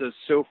performances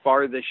so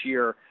far this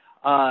year.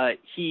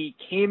 He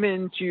came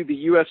into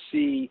the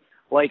UFC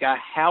like a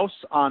house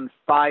on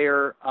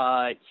fire.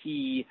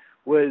 He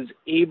was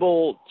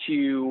able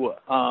to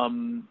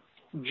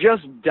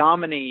just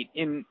dominate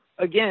in,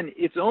 again,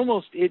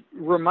 it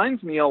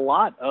reminds me a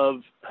lot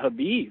of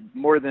Khabib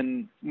more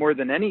than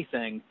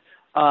anything.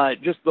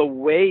 Just the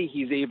way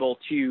he's able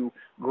to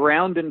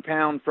ground and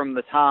pound from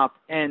the top.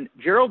 And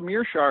Gerald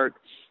Meerschaert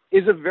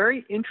is a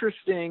very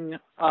interesting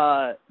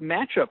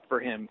matchup for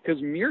him,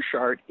 because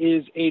Meerschaert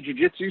is a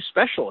jiu-jitsu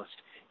specialist.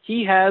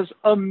 He has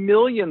 1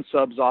 million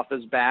subs off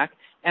his back,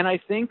 and I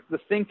think the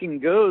thinking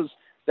goes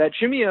that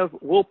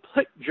Chimaev will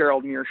put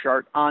Gerald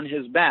Meerschaert on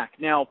his back.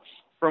 Now,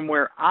 from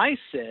where I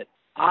sit,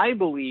 I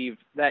believe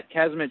that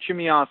Khamzat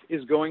Chimaev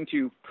is going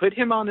to put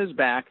him on his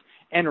back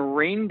and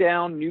rain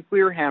down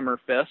nuclear hammer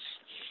fists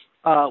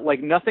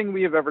like nothing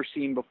we have ever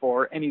seen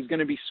before, and he's going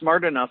to be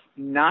smart enough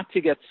not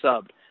to get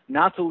subbed,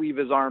 not to leave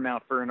his arm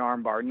out for an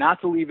armbar,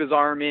 not to leave his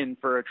arm in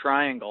for a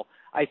triangle.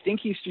 I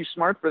think he's too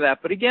smart for that,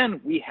 but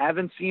again, we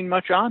haven't seen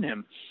much on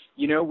him.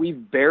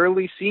 We've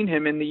barely seen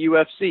him in the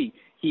UFC.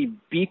 He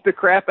beat the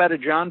crap out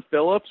of John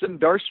Phillips and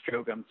Darce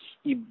Chogum.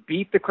 He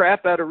beat the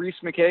crap out of Reese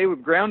McKay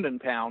with ground and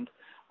pound.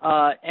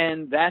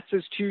 And that's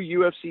his 2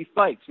 UFC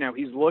fights. Now,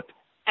 he's looked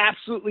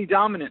absolutely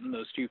dominant in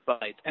those 2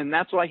 fights, and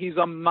that's why he's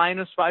a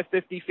minus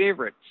 550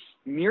 favorite.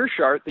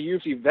 Meerschaert, the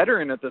UFC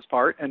veteran at this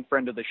part and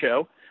friend of the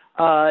show,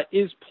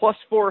 is plus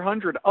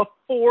 400, a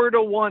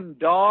 4-1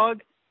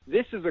 dog.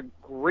 This is a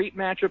great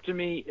matchup to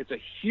me. It's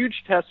a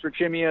huge test for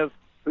Chimaev.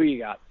 Who you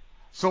got?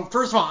 So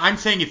first of all, I'm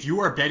saying if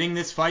you are betting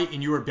this fight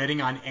and you are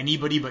betting on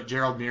anybody but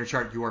Gerald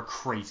Meerschaert, you are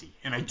crazy.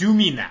 And I do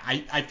mean that.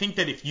 I think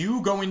that if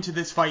you go into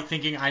this fight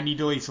thinking I need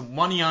to lay some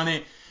money on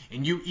it,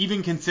 and you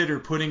even consider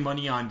putting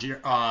money on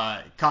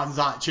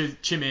Khamzat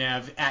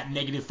Chimaev at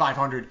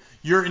 -500,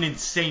 you're an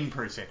insane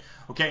person.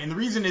 Okay, and the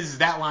reason is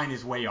that line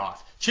is way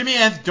off.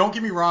 Chimaev, don't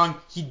get me wrong,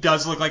 he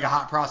does look like a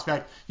hot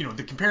prospect. You know,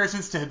 the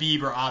comparisons to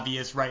Khabib are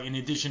obvious, right? In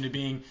addition to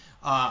being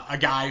a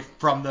guy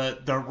from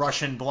the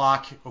Russian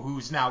bloc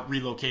who's now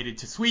relocated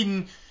to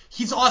Sweden,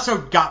 he's also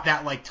got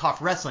that like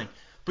tough wrestling.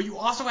 But you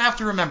also have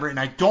to remember, and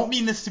I don't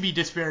mean this to be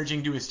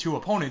disparaging to his two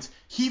opponents,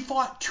 he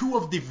fought two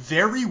of the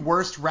very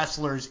worst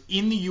wrestlers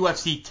in the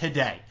UFC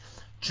today.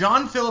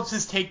 John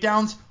Phillips's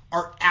takedown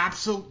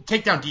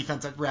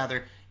defense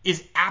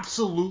is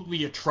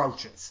absolutely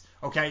atrocious.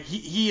 Okay,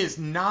 he is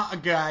not a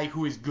guy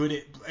who is good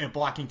at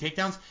blocking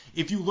takedowns.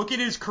 If you look at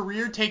his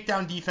career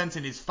takedown defense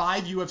in his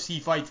 5 UFC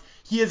fights,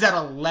 he is at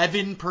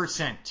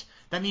 11%.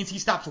 That means he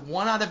stops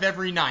 1 out of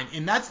every 9.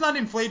 And that's not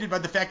inflated by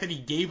the fact that he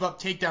gave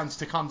up takedowns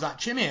to Khamzat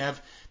Chimaev,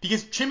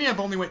 because Chimaev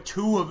only went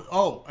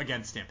 2-0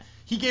 against him.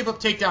 He gave up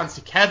takedowns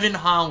to Kevin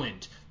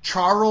Holland,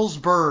 Charles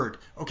Byrd.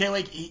 Okay,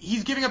 like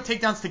he's giving up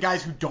takedowns to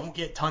guys who don't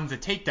get tons of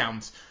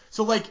takedowns.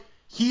 So like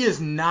he is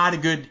not a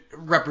good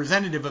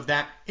representative of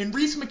that. And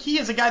Reese McKee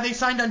is a guy they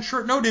signed on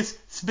short notice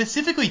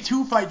specifically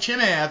to fight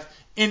Chimaev.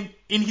 And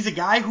he's a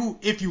guy who,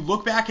 if you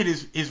look back at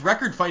his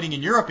record fighting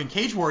in Europe in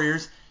Cage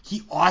Warriors,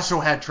 he also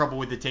had trouble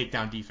with the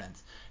takedown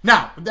defense.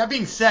 Now, with that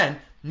being said,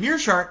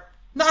 Meerschaert,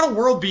 not a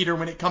world beater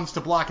when it comes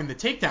to blocking the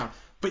takedown,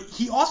 but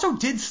he also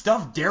did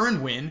stuff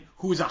Darren Wynn,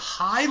 who is a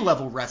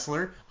high-level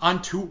wrestler, on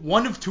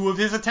one of 2 of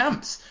his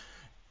attempts.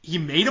 He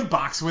made him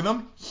box with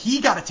him. He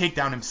got a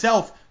takedown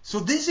himself. So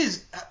this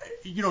is,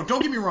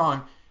 don't get me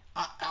wrong.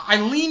 I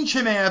lean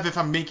Chimaev if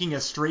I'm making a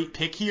straight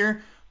pick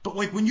here, but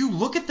like when you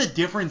look at the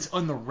difference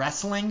on the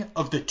wrestling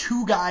of the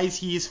 2 guys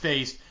he has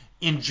faced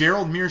in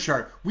Gerald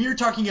Meerschaert, we are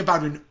talking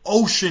about an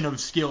ocean of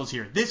skills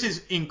here. This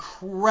is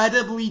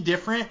incredibly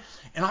different,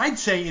 and I'd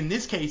say in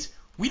this case,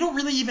 we don't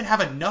really even have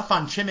enough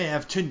on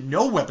Chimaev to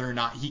know whether or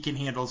not he can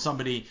handle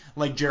somebody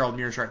like Gerald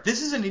Meerschaert.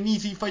 This isn't an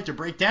easy fight to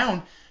break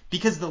down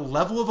because the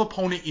level of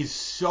opponent is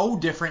so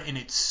different, and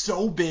it's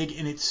so big,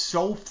 and it's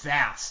so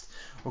fast.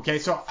 Okay,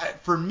 so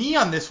for me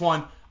on this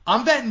one,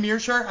 I'm betting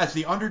Meerschaert as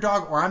the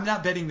underdog, or I'm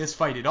not betting this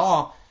fight at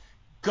all.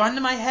 Gun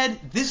to my head,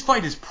 this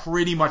fight is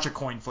pretty much a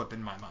coin flip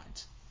in my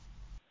mind.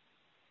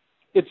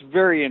 It's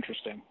very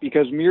interesting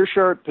because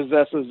Meerschaert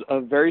possesses a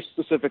very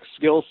specific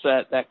skill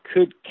set that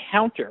could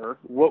counter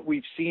what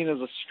we've seen as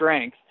a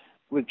strength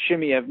with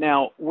Chimaev.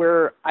 Now,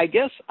 where I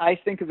guess I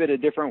think of it a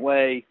different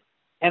way,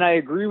 and I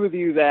agree with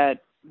you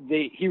that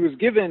he was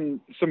given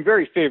some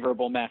very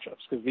favorable matchups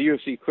because the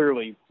UFC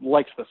clearly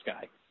likes this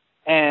guy.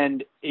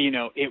 And,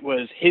 it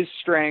was his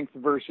strength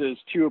versus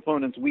 2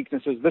 opponents'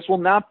 weaknesses. This will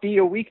not be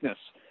a weakness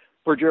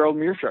for Gerald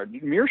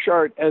Meerschaert.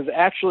 Meerschaert is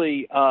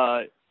actually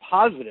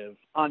positive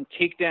on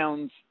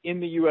takedowns in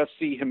the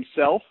UFC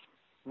himself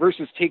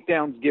versus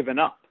takedowns given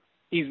up.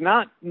 He's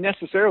not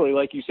necessarily,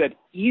 like you said,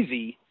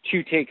 easy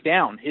to take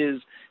down.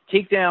 His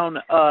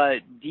takedown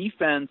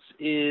defense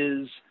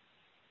is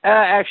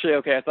actually,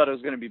 okay, I thought it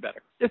was going to be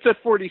better. It's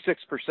at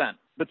 46%.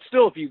 But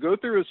still, if you go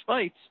through his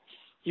fights,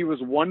 he was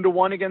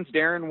 1-1 against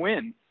Darren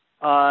Wynn.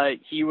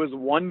 He was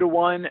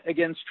 1-1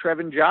 against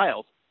Trevin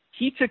Giles.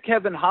 He took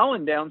Kevin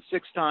Holland down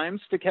 6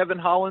 times to Kevin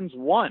Holland's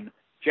 1.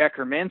 Jack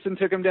Hermanson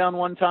took him down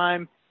 1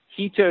 time.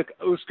 He took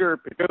Oscar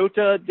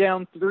Picota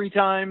down 3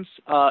 times,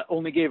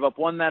 only gave up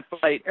 1 that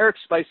fight. Eric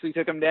Spicely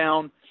took him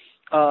down.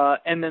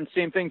 And then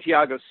same thing,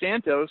 Thiago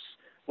Santos,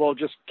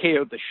 just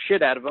KO'd the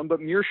shit out of him. But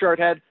Meerschaert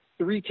had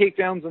 3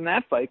 takedowns in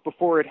that fight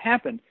before it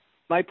happened.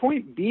 My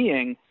point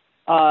being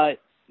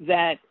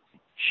that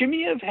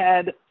Chimaev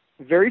had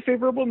very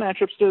favorable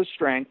matchups to his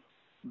strength,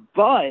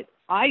 but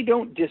I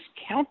don't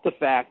discount the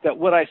fact that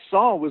what I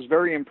saw was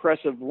very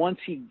impressive once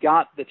he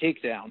got the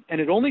takedown. And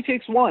it only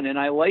takes 1, and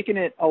I liken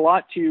it a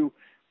lot to,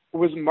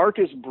 was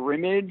Marcus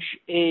Brimage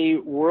a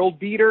world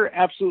beater?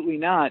 Absolutely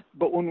not.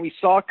 But when we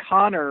saw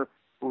Conor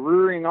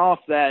rearing off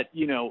that,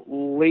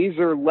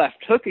 laser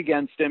left hook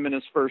against him in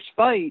his first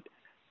fight,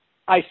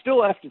 I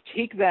still have to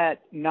take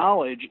that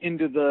knowledge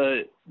into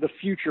the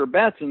future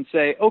bets and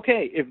say,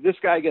 okay, if this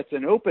guy gets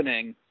an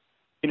opening,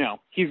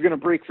 he's going to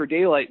break for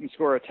daylight and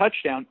score a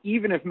touchdown,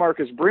 even if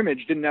Marcus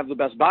Brimage didn't have the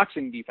best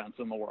boxing defense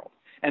in the world.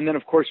 And then,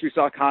 of course, we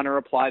saw Conor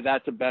apply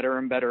that to better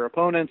and better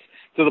opponents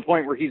to the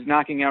point where he's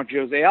knocking out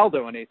Jose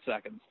Aldo in 8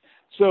 seconds.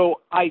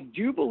 So I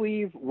do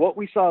believe what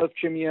we saw of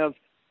Chimaev,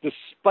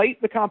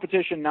 despite the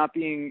competition not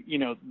being,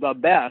 the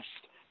best,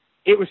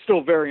 it was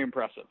still very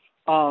impressive.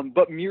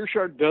 But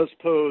Meerschaert does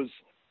pose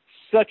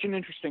such an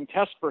interesting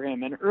test for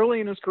him, and early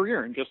in his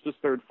career in just his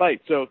 3rd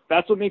fight. So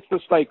that's what makes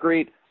this fight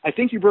great. I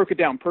think you broke it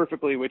down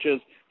perfectly, which is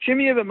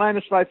Chimaev at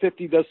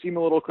 -550 does seem a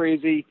little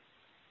crazy.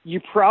 You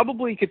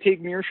probably could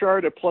take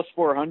Meerschaert at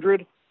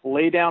 +400,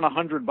 lay down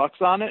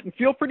 $100 on it, and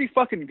feel pretty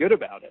fucking good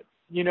about it.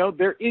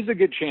 There is a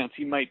good chance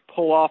he might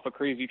pull off a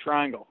crazy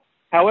triangle.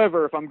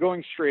 However, if I'm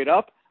going straight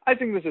up, I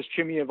think this is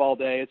Chimaev all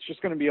day. It's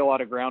just going to be a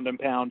lot of ground and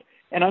pound,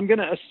 and I'm going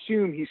to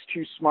assume he's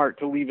too smart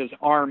to leave his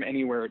arm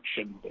anywhere it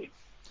shouldn't be.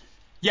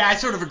 Yeah, I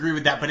sort of agree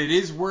with that, but it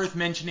is worth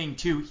mentioning,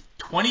 too,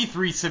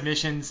 23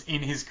 submissions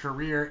in his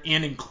career,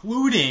 and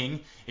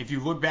including, if you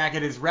look back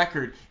at his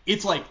record,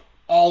 it's like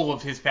all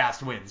of his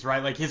past wins,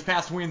 right? Like, his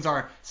past wins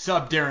are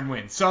sub Darren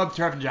Wynn, sub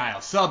Trevin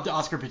Giles, subbed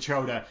Oscar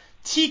Pichota,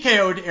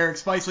 TKO'd Eric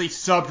Spicely,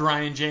 subbed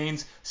Ryan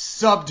James,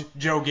 subbed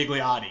Joe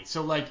Gigliotti.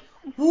 So, like,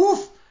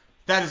 woof,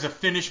 that is a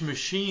finished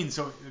machine.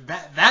 So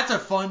that's a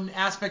fun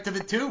aspect of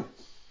it, too.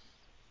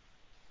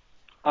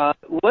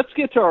 Let's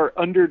get to our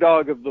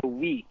underdog of the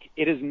week.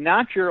 It is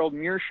not Gerald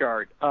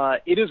Meerschaert.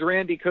 It is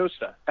Randy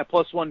Costa at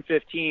plus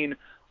 115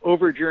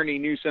 over Journey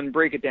Newsom.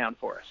 Break it down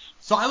for us.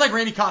 So I like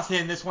Randy Costa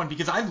in this one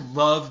because I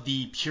love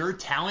the pure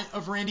talent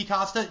of Randy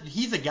Costa.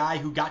 He's a guy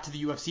who got to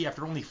the UFC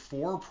after only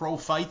 4 pro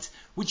fights,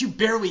 which you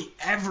barely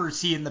ever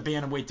see in the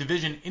bantamweight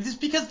division. And it's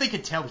because they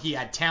could tell he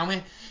had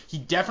talent. He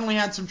definitely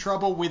had some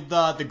trouble with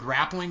the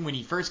grappling when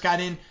he first got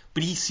in,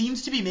 but he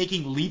seems to be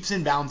making leaps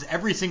and bounds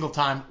every single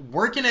time,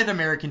 working at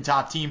American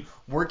Top Team,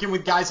 working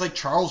with guys like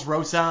Charles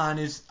Rosa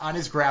on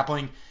his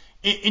grappling.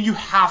 And you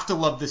have to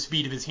love the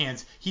speed of his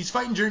hands. He's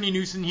fighting Journey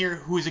Newsom here,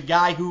 who is a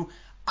guy who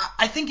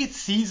I think it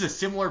sees a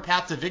similar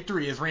path to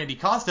victory as Randy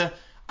Costa.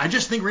 I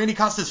just think Randy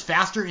Costa's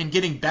faster and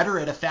getting better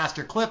at a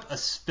faster clip,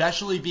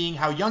 especially being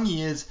how young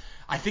he is.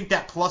 I think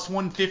that plus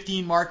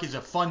 115 mark is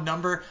a fun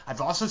number. I've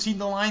also seen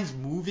the lines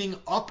moving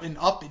up and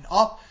up and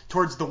up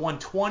towards the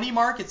 120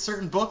 mark at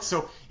certain books.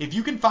 So if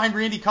you can find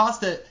Randy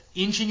Costa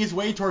inching his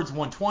way towards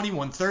 120,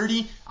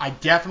 130, I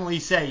definitely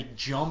say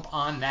jump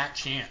on that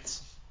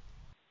chance.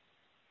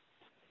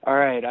 All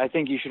right, I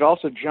think you should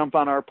also jump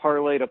on our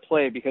parlay to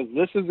play because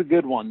this is a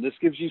good one. This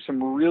gives you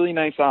some really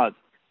nice odds.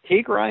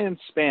 Take Ryan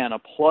Spann, a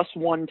plus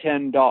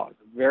 110 dog,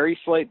 very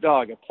slight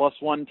dog at plus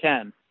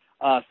 110,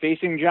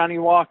 facing Johnny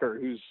Walker,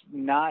 who's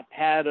not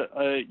had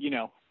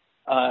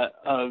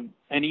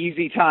an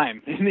easy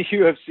time in the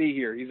UFC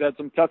here. He's had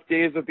some tough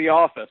days at the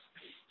office.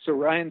 So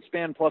Ryan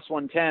Spann plus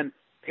 110.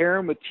 Pair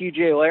him with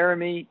TJ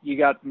Laramie. You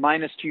got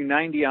minus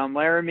 290 on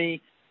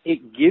Laramie.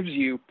 It gives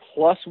you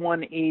plus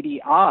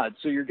 180 odds.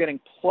 So you're getting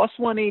plus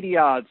 180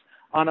 odds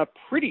on a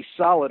pretty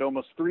solid,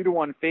 almost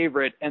 3-1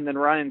 favorite, and then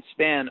Ryan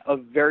Spann, a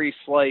very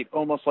slight,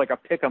 almost like a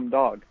pick'em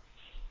dog.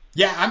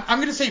 Yeah, I'm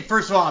going to say,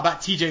 first of all,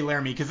 about TJ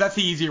Laramie, because that's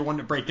the easier one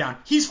to break down.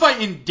 He's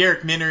fighting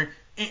Derek Minner,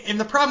 and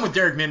the problem with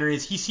Derek Minner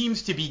is he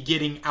seems to be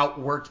getting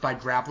outworked by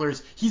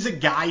grapplers. He's a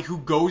guy who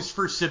goes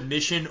for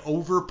submission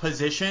over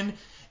position.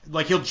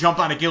 Like, he'll jump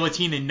on a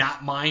guillotine and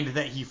not mind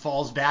that he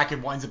falls back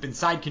and winds up in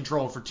side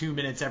control for 2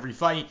 minutes every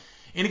fight.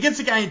 And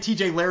against a guy in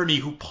TJ Laramie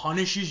who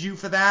punishes you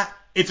for that,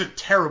 it's a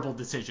terrible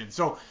decision.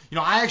 So,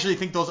 I actually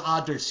think those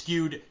odds are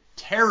skewed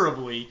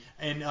terribly.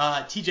 And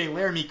TJ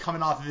Laramie,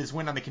 coming off of his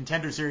win on the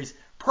Contender Series,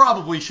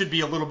 probably should be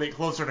a little bit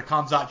closer to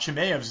Khamzat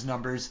Chimaev's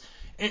numbers.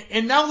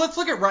 And now let's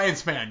look at Ryan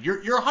Spann.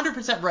 You're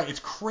 100% right. It's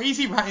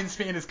crazy Ryan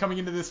Spann is coming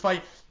into this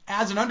fight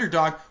as an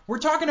underdog. We're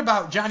talking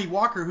about Johnny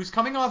Walker, who's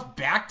coming off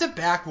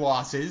back-to-back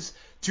losses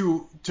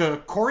to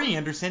Corey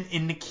Anderson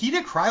and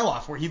Nikita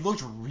Krylov, where he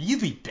looked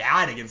really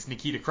bad against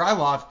Nikita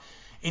Krylov.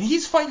 And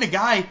he's fighting a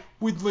guy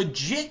with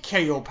legit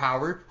KO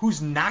power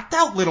who's knocked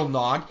out Little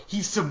Nog.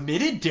 He's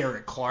submitted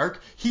Derek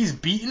Clark. He's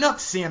beaten up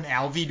Sam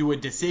Alvey to a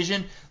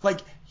decision. Like,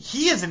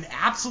 he is an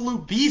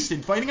absolute beast.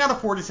 And fighting out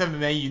of Fortis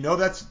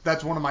MMA,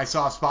 that's one of my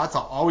soft spots.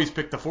 I'll always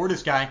pick the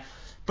Fortis guy.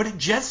 But it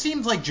just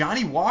seems like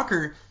Johnny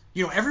Walker,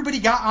 everybody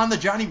got on the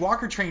Johnny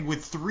Walker train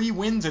with 3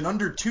 wins in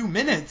under 2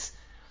 minutes.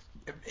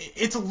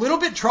 It's a little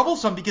bit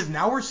troublesome because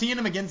now we're seeing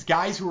him against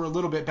guys who are a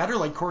little bit better,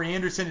 like Corey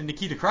Anderson and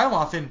Nikita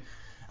Krylov. And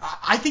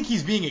I think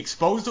he's being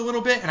exposed a little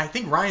bit, and I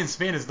think Ryan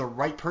Spann is the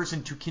right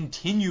person to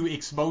continue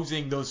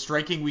exposing those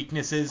striking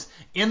weaknesses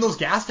and those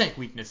gas tank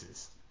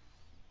weaknesses.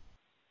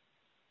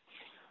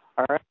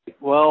 All right.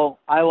 Well,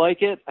 I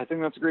like it. I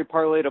think that's a great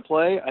parlay to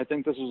play. I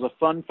think this was a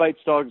fun Fights,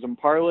 Dogs, and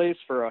Parlays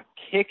for a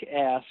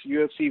kick-ass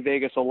UFC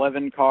Vegas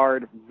 11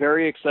 card.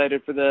 Very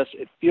excited for this.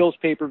 It feels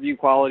pay-per-view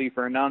quality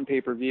for a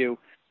non-pay-per-view.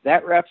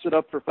 That wraps it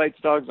up for Fights,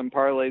 Dogs, and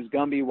Parlays.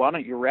 Gumby, why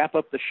don't you wrap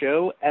up the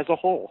show as a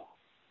whole?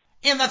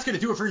 And that's going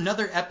to do it for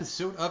another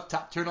episode of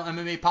Top Turtle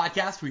MMA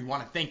Podcast. We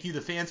want to thank you,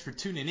 the fans, for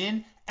tuning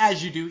in,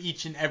 as you do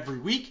each and every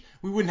week.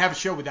 We wouldn't have a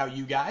show without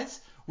you guys.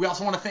 We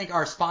also want to thank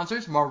our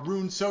sponsors,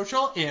 Maroon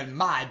Social and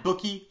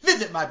MyBookie.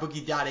 Visit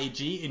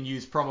mybookie.ag and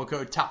use promo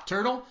code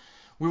TopTurtle.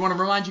 We want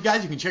to remind you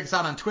guys you can check us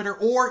out on Twitter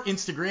or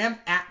Instagram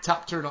at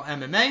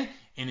TopTurtleMMA.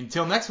 And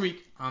until next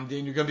week, I'm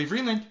Daniel Gumby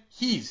Freeland.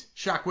 He's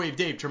Shockwave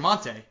Dave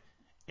Tremonte.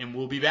 And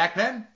we'll be back then.